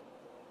것입니다.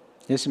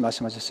 예수님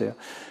말씀하셨어요.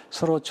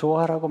 서로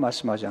좋아하라고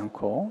말씀하지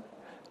않고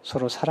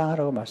서로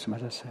사랑하라고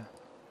말씀하셨어요.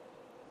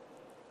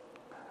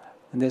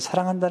 근데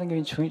사랑한다는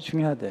게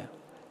중요하대요.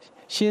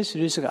 C.S.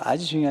 루이스가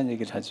아주 중요한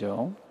얘기를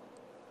하죠.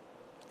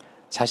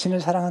 자신을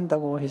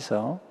사랑한다고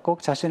해서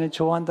꼭 자신을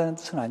좋아한다는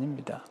뜻은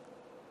아닙니다.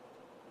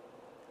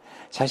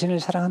 자신을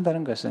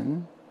사랑한다는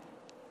것은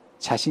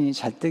자신이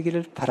잘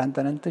되기를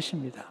바란다는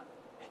뜻입니다.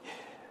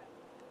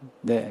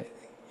 네,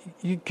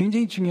 이게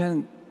굉장히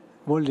중요한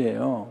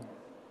원리예요.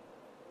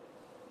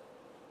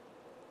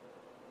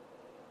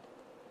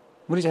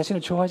 우리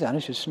자신을 좋아하지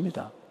않을 수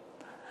있습니다.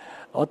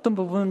 어떤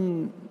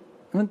부분은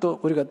또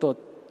우리가 또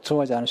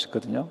좋아하지 않을 수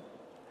있거든요.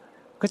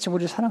 그렇지만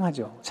우리를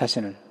사랑하죠,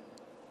 자신을.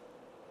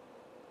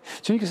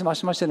 주님께서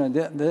말씀하시는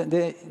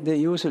내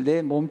이웃을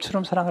내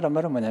몸처럼 사랑하란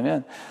말은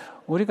뭐냐면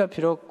우리가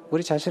비록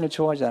우리 자신을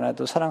좋아하지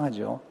않아도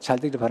사랑하죠. 잘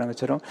되기를 바라는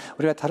것처럼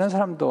우리가 다른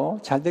사람도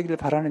잘 되기를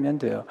바라면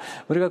돼요.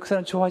 우리가 그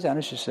사람 좋아하지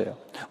않을 수 있어요.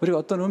 우리가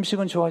어떤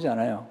음식은 좋아하지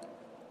않아요.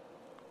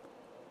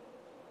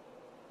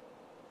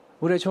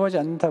 우리가 좋아하지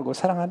않는다고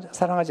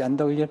사랑하지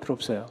않는다고 얘기할 필요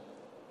없어요.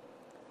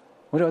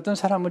 우리가 어떤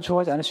사람을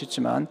좋아하지 않을 수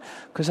있지만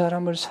그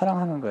사람을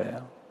사랑하는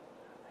거예요.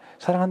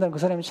 사랑한다는 그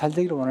사람이 잘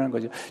되기를 원하는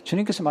거죠.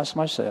 주님께서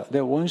말씀하셨어요. 내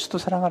원수도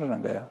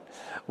사랑하라는 거예요.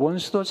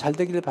 원수도 잘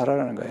되기를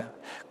바라라는 거예요.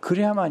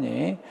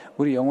 그래야만이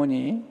우리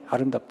영혼이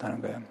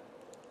아름답다는 거예요.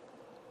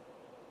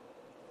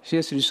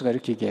 C.S. 루이스가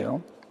이렇게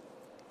얘기해요.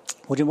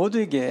 우리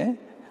모두에게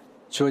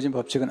주어진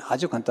법칙은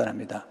아주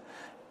간단합니다.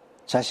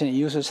 자신의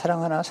이웃을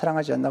사랑하나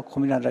사랑하지 않나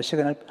고민하느라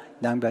시간을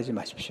낭비하지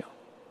마십시오.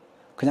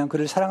 그냥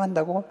그를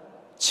사랑한다고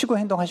치고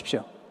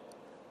행동하십시오.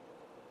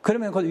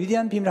 그러면 곧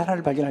위대한 비밀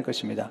하나를 발견할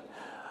것입니다.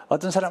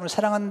 어떤 사람을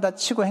사랑한다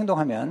치고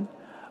행동하면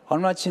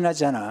얼마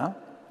지나지 않아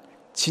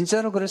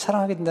진짜로 그를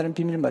사랑하게 된다는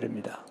비밀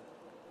말입니다.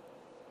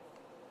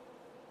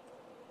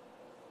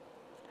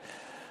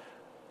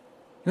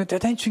 이건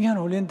대단히 중요한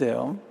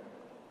원리인데요.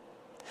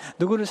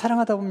 누구를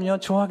사랑하다 보면요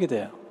좋아하게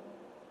돼요.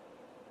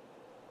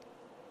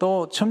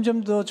 또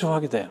점점 더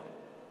좋아하게 돼요.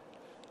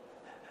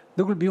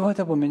 누굴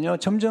미워하다 보면요,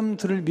 점점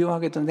들을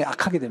미워하게 되는데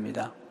악하게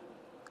됩니다.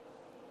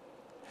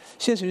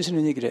 C.S.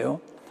 루이스는 얘기를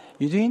해요.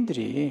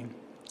 유대인들이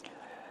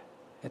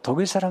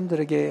독일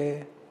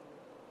사람들에게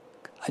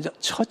아주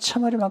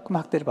처참하리만큼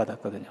학대를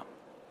받았거든요.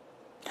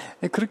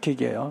 그렇게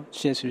얘기해요.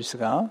 C.S.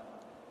 루이스가.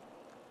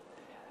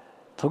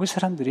 독일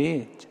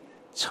사람들이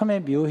처음에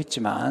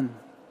미워했지만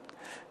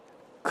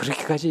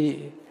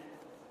그렇게까지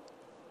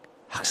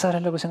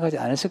학살하려고 생각하지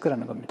않았을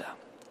거라는 겁니다.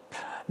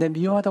 근데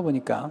미워하다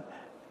보니까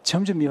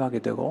점점 미워하게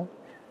되고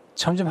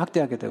점점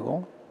학대하게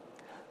되고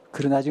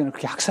그러고 나중에는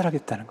그렇게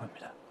학살하겠다는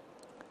겁니다.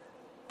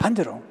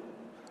 반대로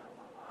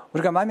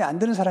우리가 마음에 안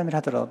드는 사람이라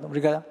하더라도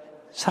우리가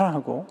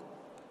사랑하고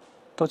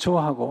또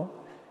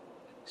좋아하고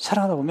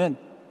사랑하다 보면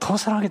더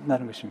사랑하게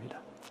된다는 것입니다.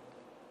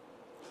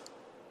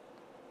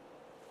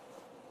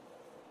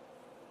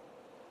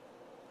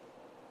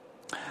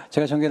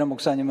 제가 존경하는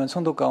목사님은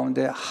성도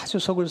가운데 아주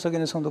속을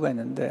썩이는 성도가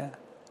있는데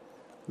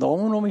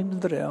너무너무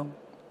힘들더래요.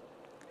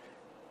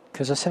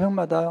 그래서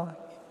새벽마다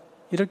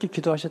이렇게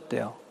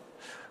기도하셨대요.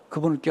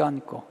 그분을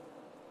껴안고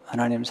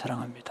하나님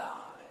사랑합니다.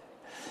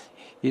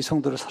 이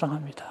성도를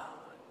사랑합니다.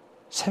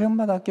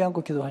 새벽마다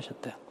껴안고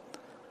기도하셨대요.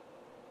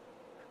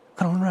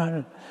 그럼 어느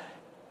날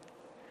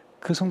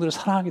그 성도를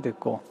사랑하게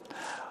됐고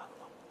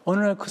어느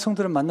날 그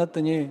성도를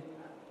만났더니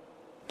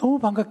너무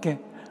반갑게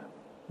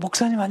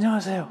목사님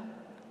안녕하세요.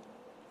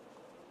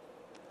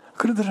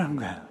 그러더라는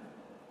거예요.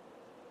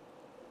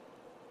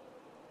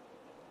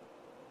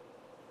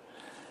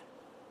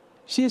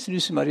 C.S.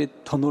 루이스 말이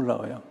더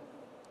놀라워요.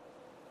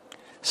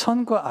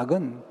 선과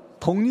악은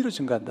복리로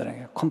증가한다는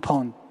거예요.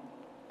 컴파운드.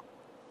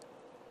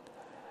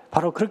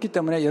 바로 그렇기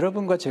때문에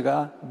여러분과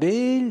제가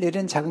매일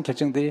내리는 작은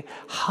결정들이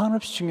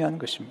한없이 중요한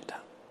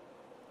것입니다.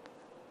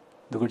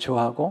 누굴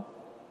좋아하고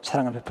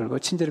사랑을 베풀고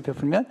친절을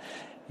베풀면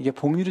이게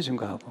복리로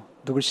증가하고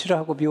누굴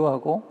싫어하고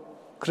미워하고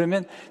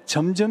그러면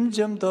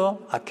점점점 더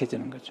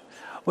악해지는 거죠.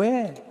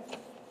 왜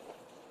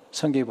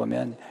성경에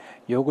보면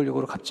욕을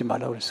욕으로 갚지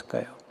말라고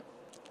그랬을까요?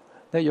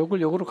 내가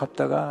욕을 욕으로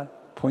갚다가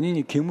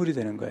본인이 괴물이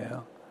되는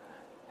거예요.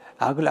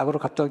 악을 악으로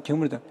갚다가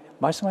괴물이 되는 거예요.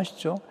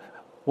 말씀하시죠.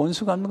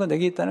 원수 갚는 건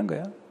내게 있다는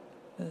거예요.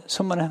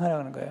 선만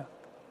행하라는 거예요.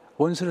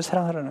 원수를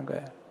사랑하라는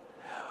거예요.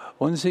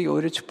 원수에게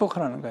오히려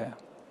축복하라는 거예요.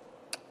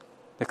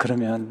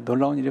 그러면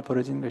놀라운 일이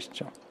벌어지는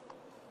것이죠.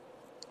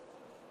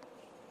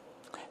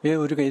 왜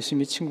우리가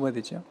예수님의 친구가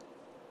되죠?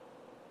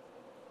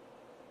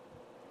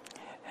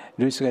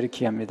 루이스가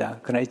이렇게 합니다.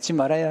 그러나 잊지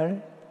말아야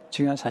할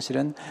중요한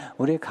사실은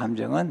우리의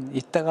감정은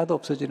있다가도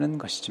없어지는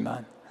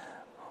것이지만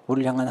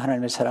우리를 향한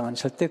하나님의 사랑은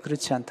절대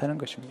그렇지 않다는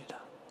것입니다.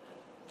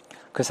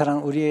 그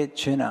사랑은 우리의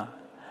죄나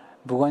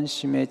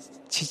무관심에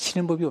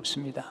지치는 법이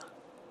없습니다.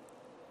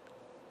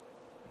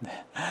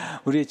 네.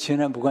 우리의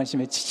죄나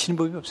무관심에 지치는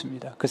법이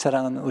없습니다. 그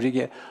사랑은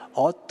우리에게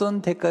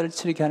어떤 대가를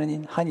치르게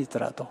하는 한이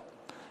있더라도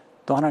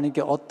또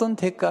하나님께 어떤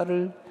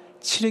대가를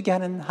치르게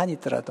하는 한이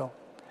있더라도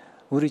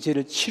우리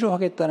죄를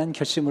치료하겠다는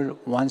결심을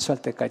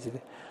완수할 때까지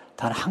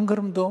단 한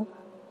걸음도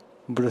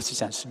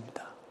물러서지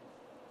않습니다.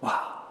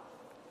 와,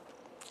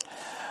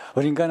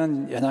 우리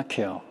인간은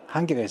연약해요.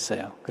 한계가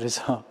있어요.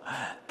 그래서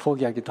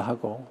포기하기도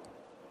하고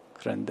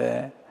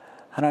그런데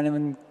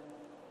하나님은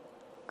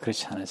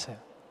그렇지 않으세요.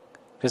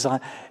 그래서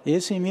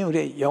예수님이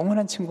우리의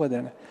영원한 친구가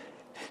되는 거예요.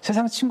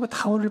 세상 친구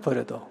다 우리를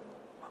버려도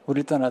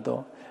우리를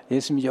떠나도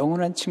예수님이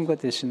영원한 친구가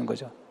되시는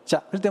거죠.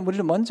 자, 그럴 때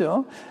우리는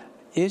먼저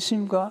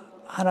예수님과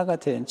하나가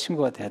된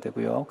친구가 돼야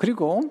되고요.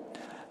 그리고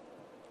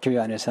교회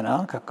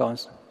안에서나 가까운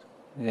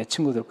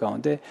친구들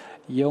가운데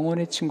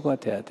영혼의 친구가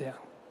돼야 돼요.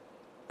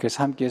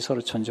 그래서 함께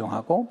서로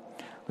존중하고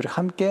그리고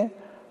함께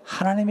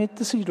하나님의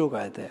뜻을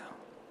이루어가야 돼요.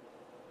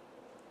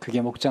 그게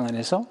목장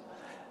안에서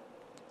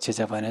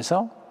제자반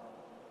안에서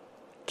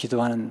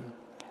기도하는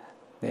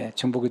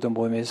중보기도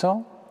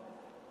모임에서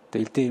또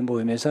 1대1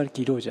 모임에서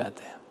이렇게 이루어져야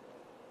돼요.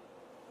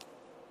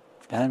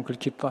 하나님 그걸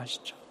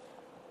기뻐하시죠.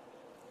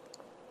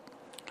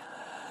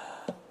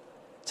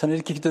 저는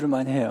이렇게 기도를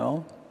많이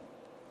해요.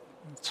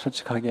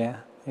 솔직하게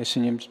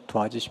예수님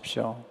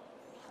도와주십시오.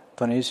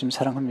 또는 예수님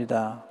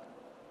사랑합니다.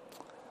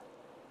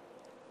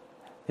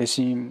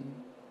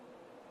 예수님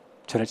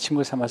저를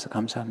친구 삼아서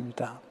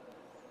감사합니다.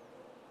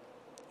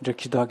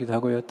 이렇게 기도하기도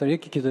하고요. 또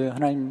이렇게 기도해요.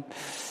 하나님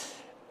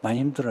많이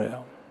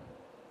힘들어요.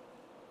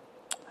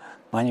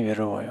 많이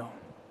외로워요.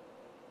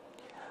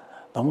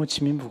 너무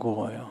짐이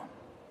무거워요.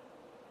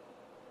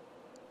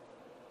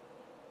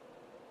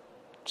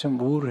 좀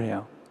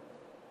우울해요.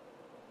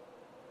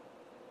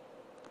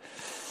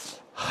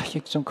 이게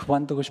좀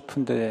그만두고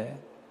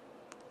싶은데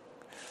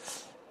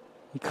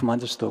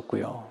그만둘 수도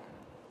없고요.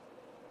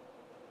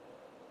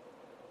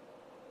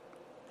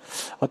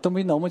 어떤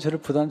분이 너무 저를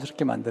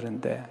부담스럽게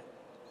만드는데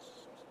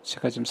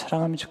제가 좀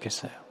사랑하면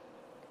좋겠어요.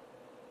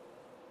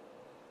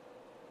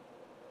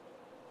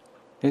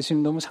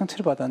 예수님 너무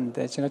상처를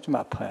받았는데 제가 좀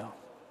아파요.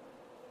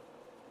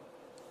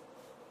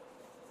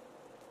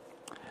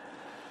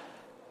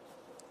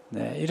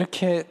 네,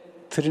 이렇게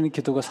드리는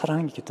기도가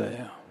사랑의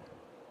기도예요.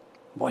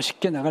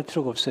 멋있게 나갈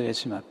필요가 없어요.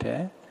 예수님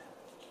앞에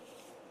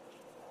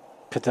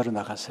그대로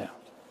나가세요.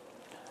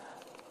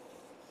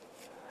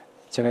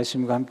 제가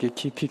예수님과 함께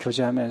깊이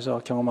교제하면서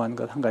경험한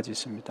것 한 가지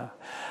있습니다.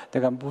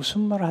 내가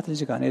무슨 말을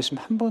하든지 간에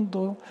예수님 한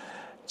번도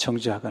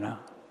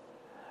정죄하거나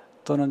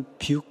또는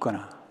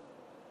비웃거나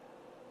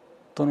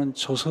또는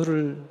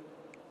조소를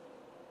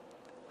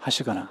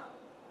하시거나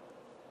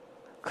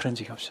그런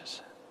적이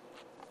없었어요.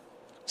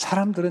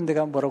 사람들은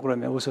내가 뭐라고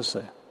그러면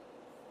웃었어요.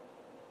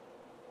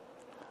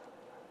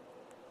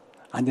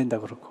 안 된다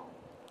그러고.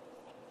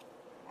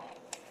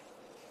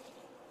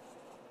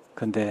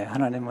 그런데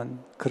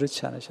하나님은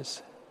그렇지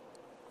않으셨어요.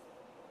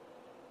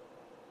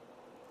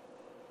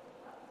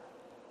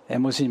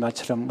 에모스의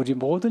마처럼 우리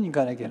모든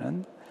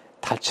인간에게는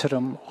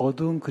달처럼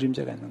어두운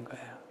그림자가 있는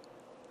거예요.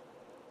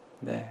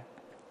 네.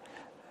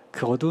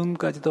 그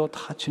어두움까지도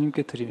다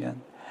주님께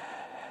드리면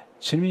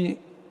주님이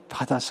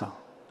받아서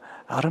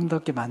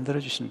아름답게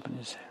만들어주시는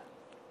분이세요.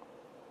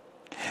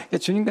 그러니까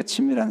주님과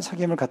친밀한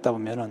사귐을 갖다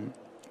보면은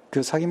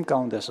그 사귐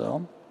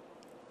가운데서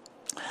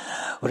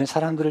우리는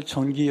사람들을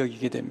존귀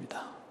여기게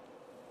됩니다.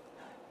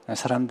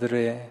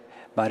 사람들의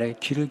말에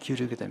귀를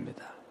기울이게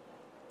됩니다.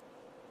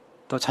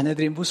 또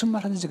자녀들이 무슨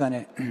말 하는지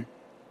간에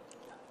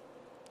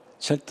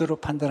절대로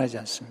판단하지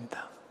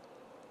않습니다.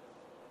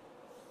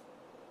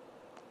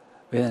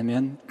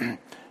 왜냐하면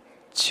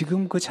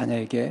지금 그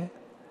자녀에게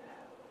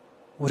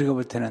우리가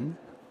볼 때는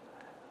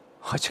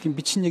저기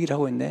미친 얘기를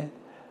하고 있네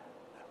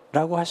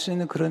라고 할 수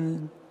있는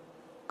그런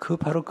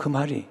바로 그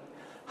말이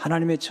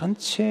하나님의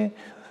전체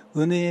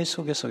은혜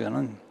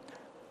속에서는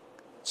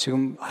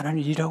지금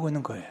하나님이 일하고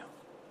있는 거예요.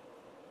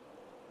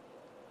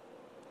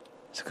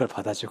 그래서 그걸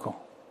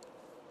받아주고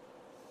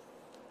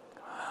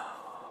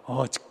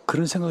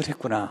그런 생각을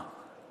했구나.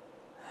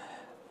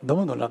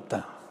 너무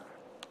놀랍다.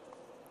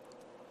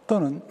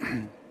 또는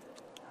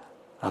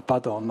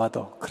아빠도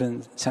엄마도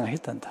그런 생각을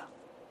했단다.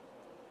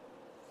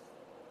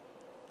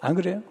 안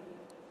그래요?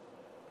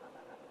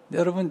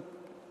 여러분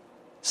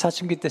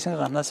사춘기 때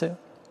생각 안 나세요?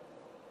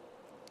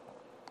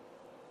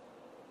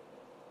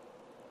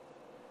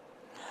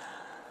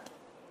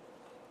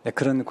 네,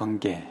 그런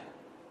관계.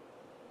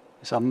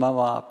 그래서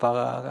엄마와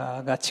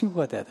아빠가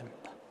친구가 돼야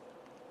됩니다.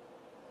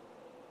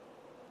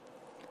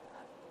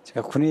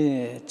 제가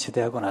군에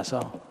제대하고 나서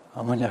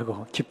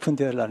어머니하고 깊은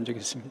대화를 나눈 적이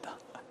있습니다.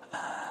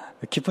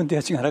 깊은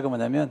대화 중에 하나가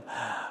뭐냐면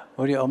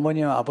우리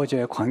어머니와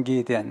아버지와의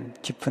관계에 대한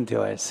깊은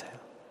대화였어요.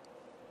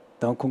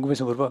 너무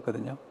궁금해서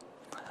물어봤거든요.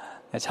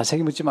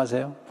 자세히 묻지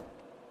마세요.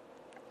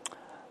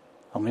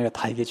 어머니가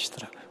다 얘기해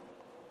주시더라고요.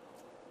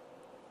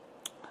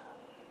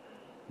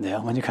 네,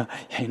 어머니가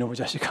야 이놈의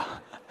자식아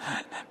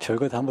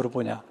별거 다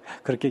물어보냐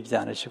그렇게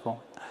얘기하지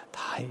않으시고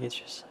다 얘기해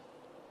주셨어요.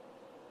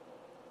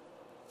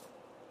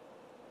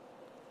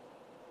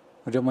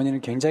 우리 어머니는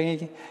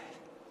굉장히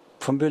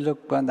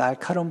분별력과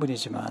날카로운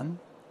분이지만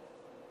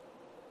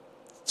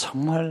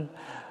정말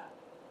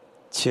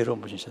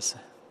지혜로운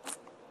분이셨어요.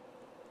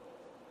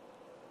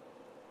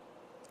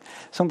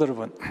 성도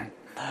여러분,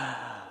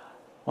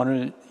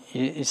 오늘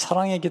이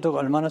사랑의 기도가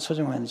얼마나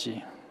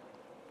소중한지,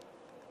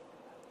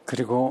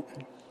 그리고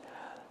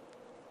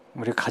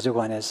우리 가족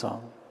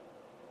안에서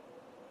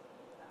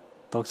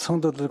또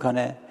성도들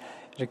간에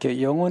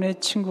이렇게 영혼의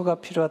친구가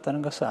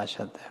필요하다는 것을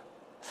아셔야 돼요.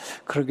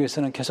 그러기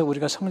위해서는 계속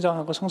우리가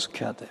성장하고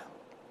성숙해야 돼요.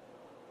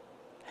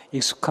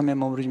 익숙함에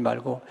머무르지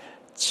말고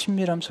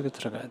친밀함 속에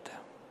들어가야 돼요.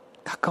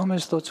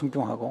 가까우면서도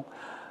존경하고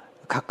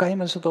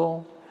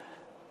가까이면서도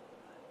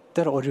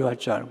때로 어려워할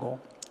줄 알고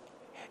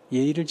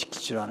예의를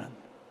지킬 줄 아는,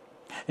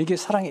 이게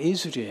사랑의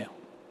예술이에요.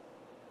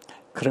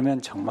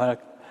 그러면 정말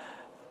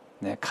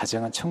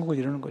가정은 천국을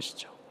이루는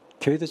것이죠.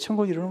 교회도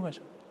천국을 이루는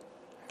거죠.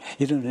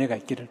 이런 은혜가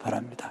있기를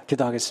바랍니다.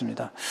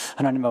 기도하겠습니다.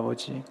 하나님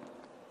아버지,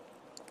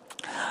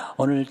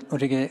 오늘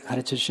우리에게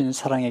가르쳐 주신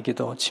사랑의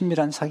기도,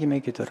 친밀한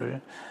사귐의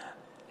기도를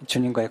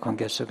주님과의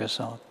관계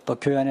속에서 또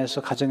교회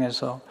안에서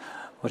가정에서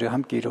우리가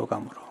함께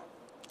이루어감으로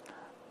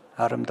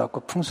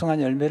아름답고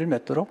풍성한 열매를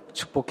맺도록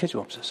축복해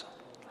주옵소서.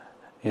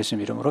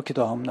 예수님 이름으로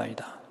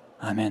기도하옵나이다.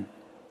 아멘.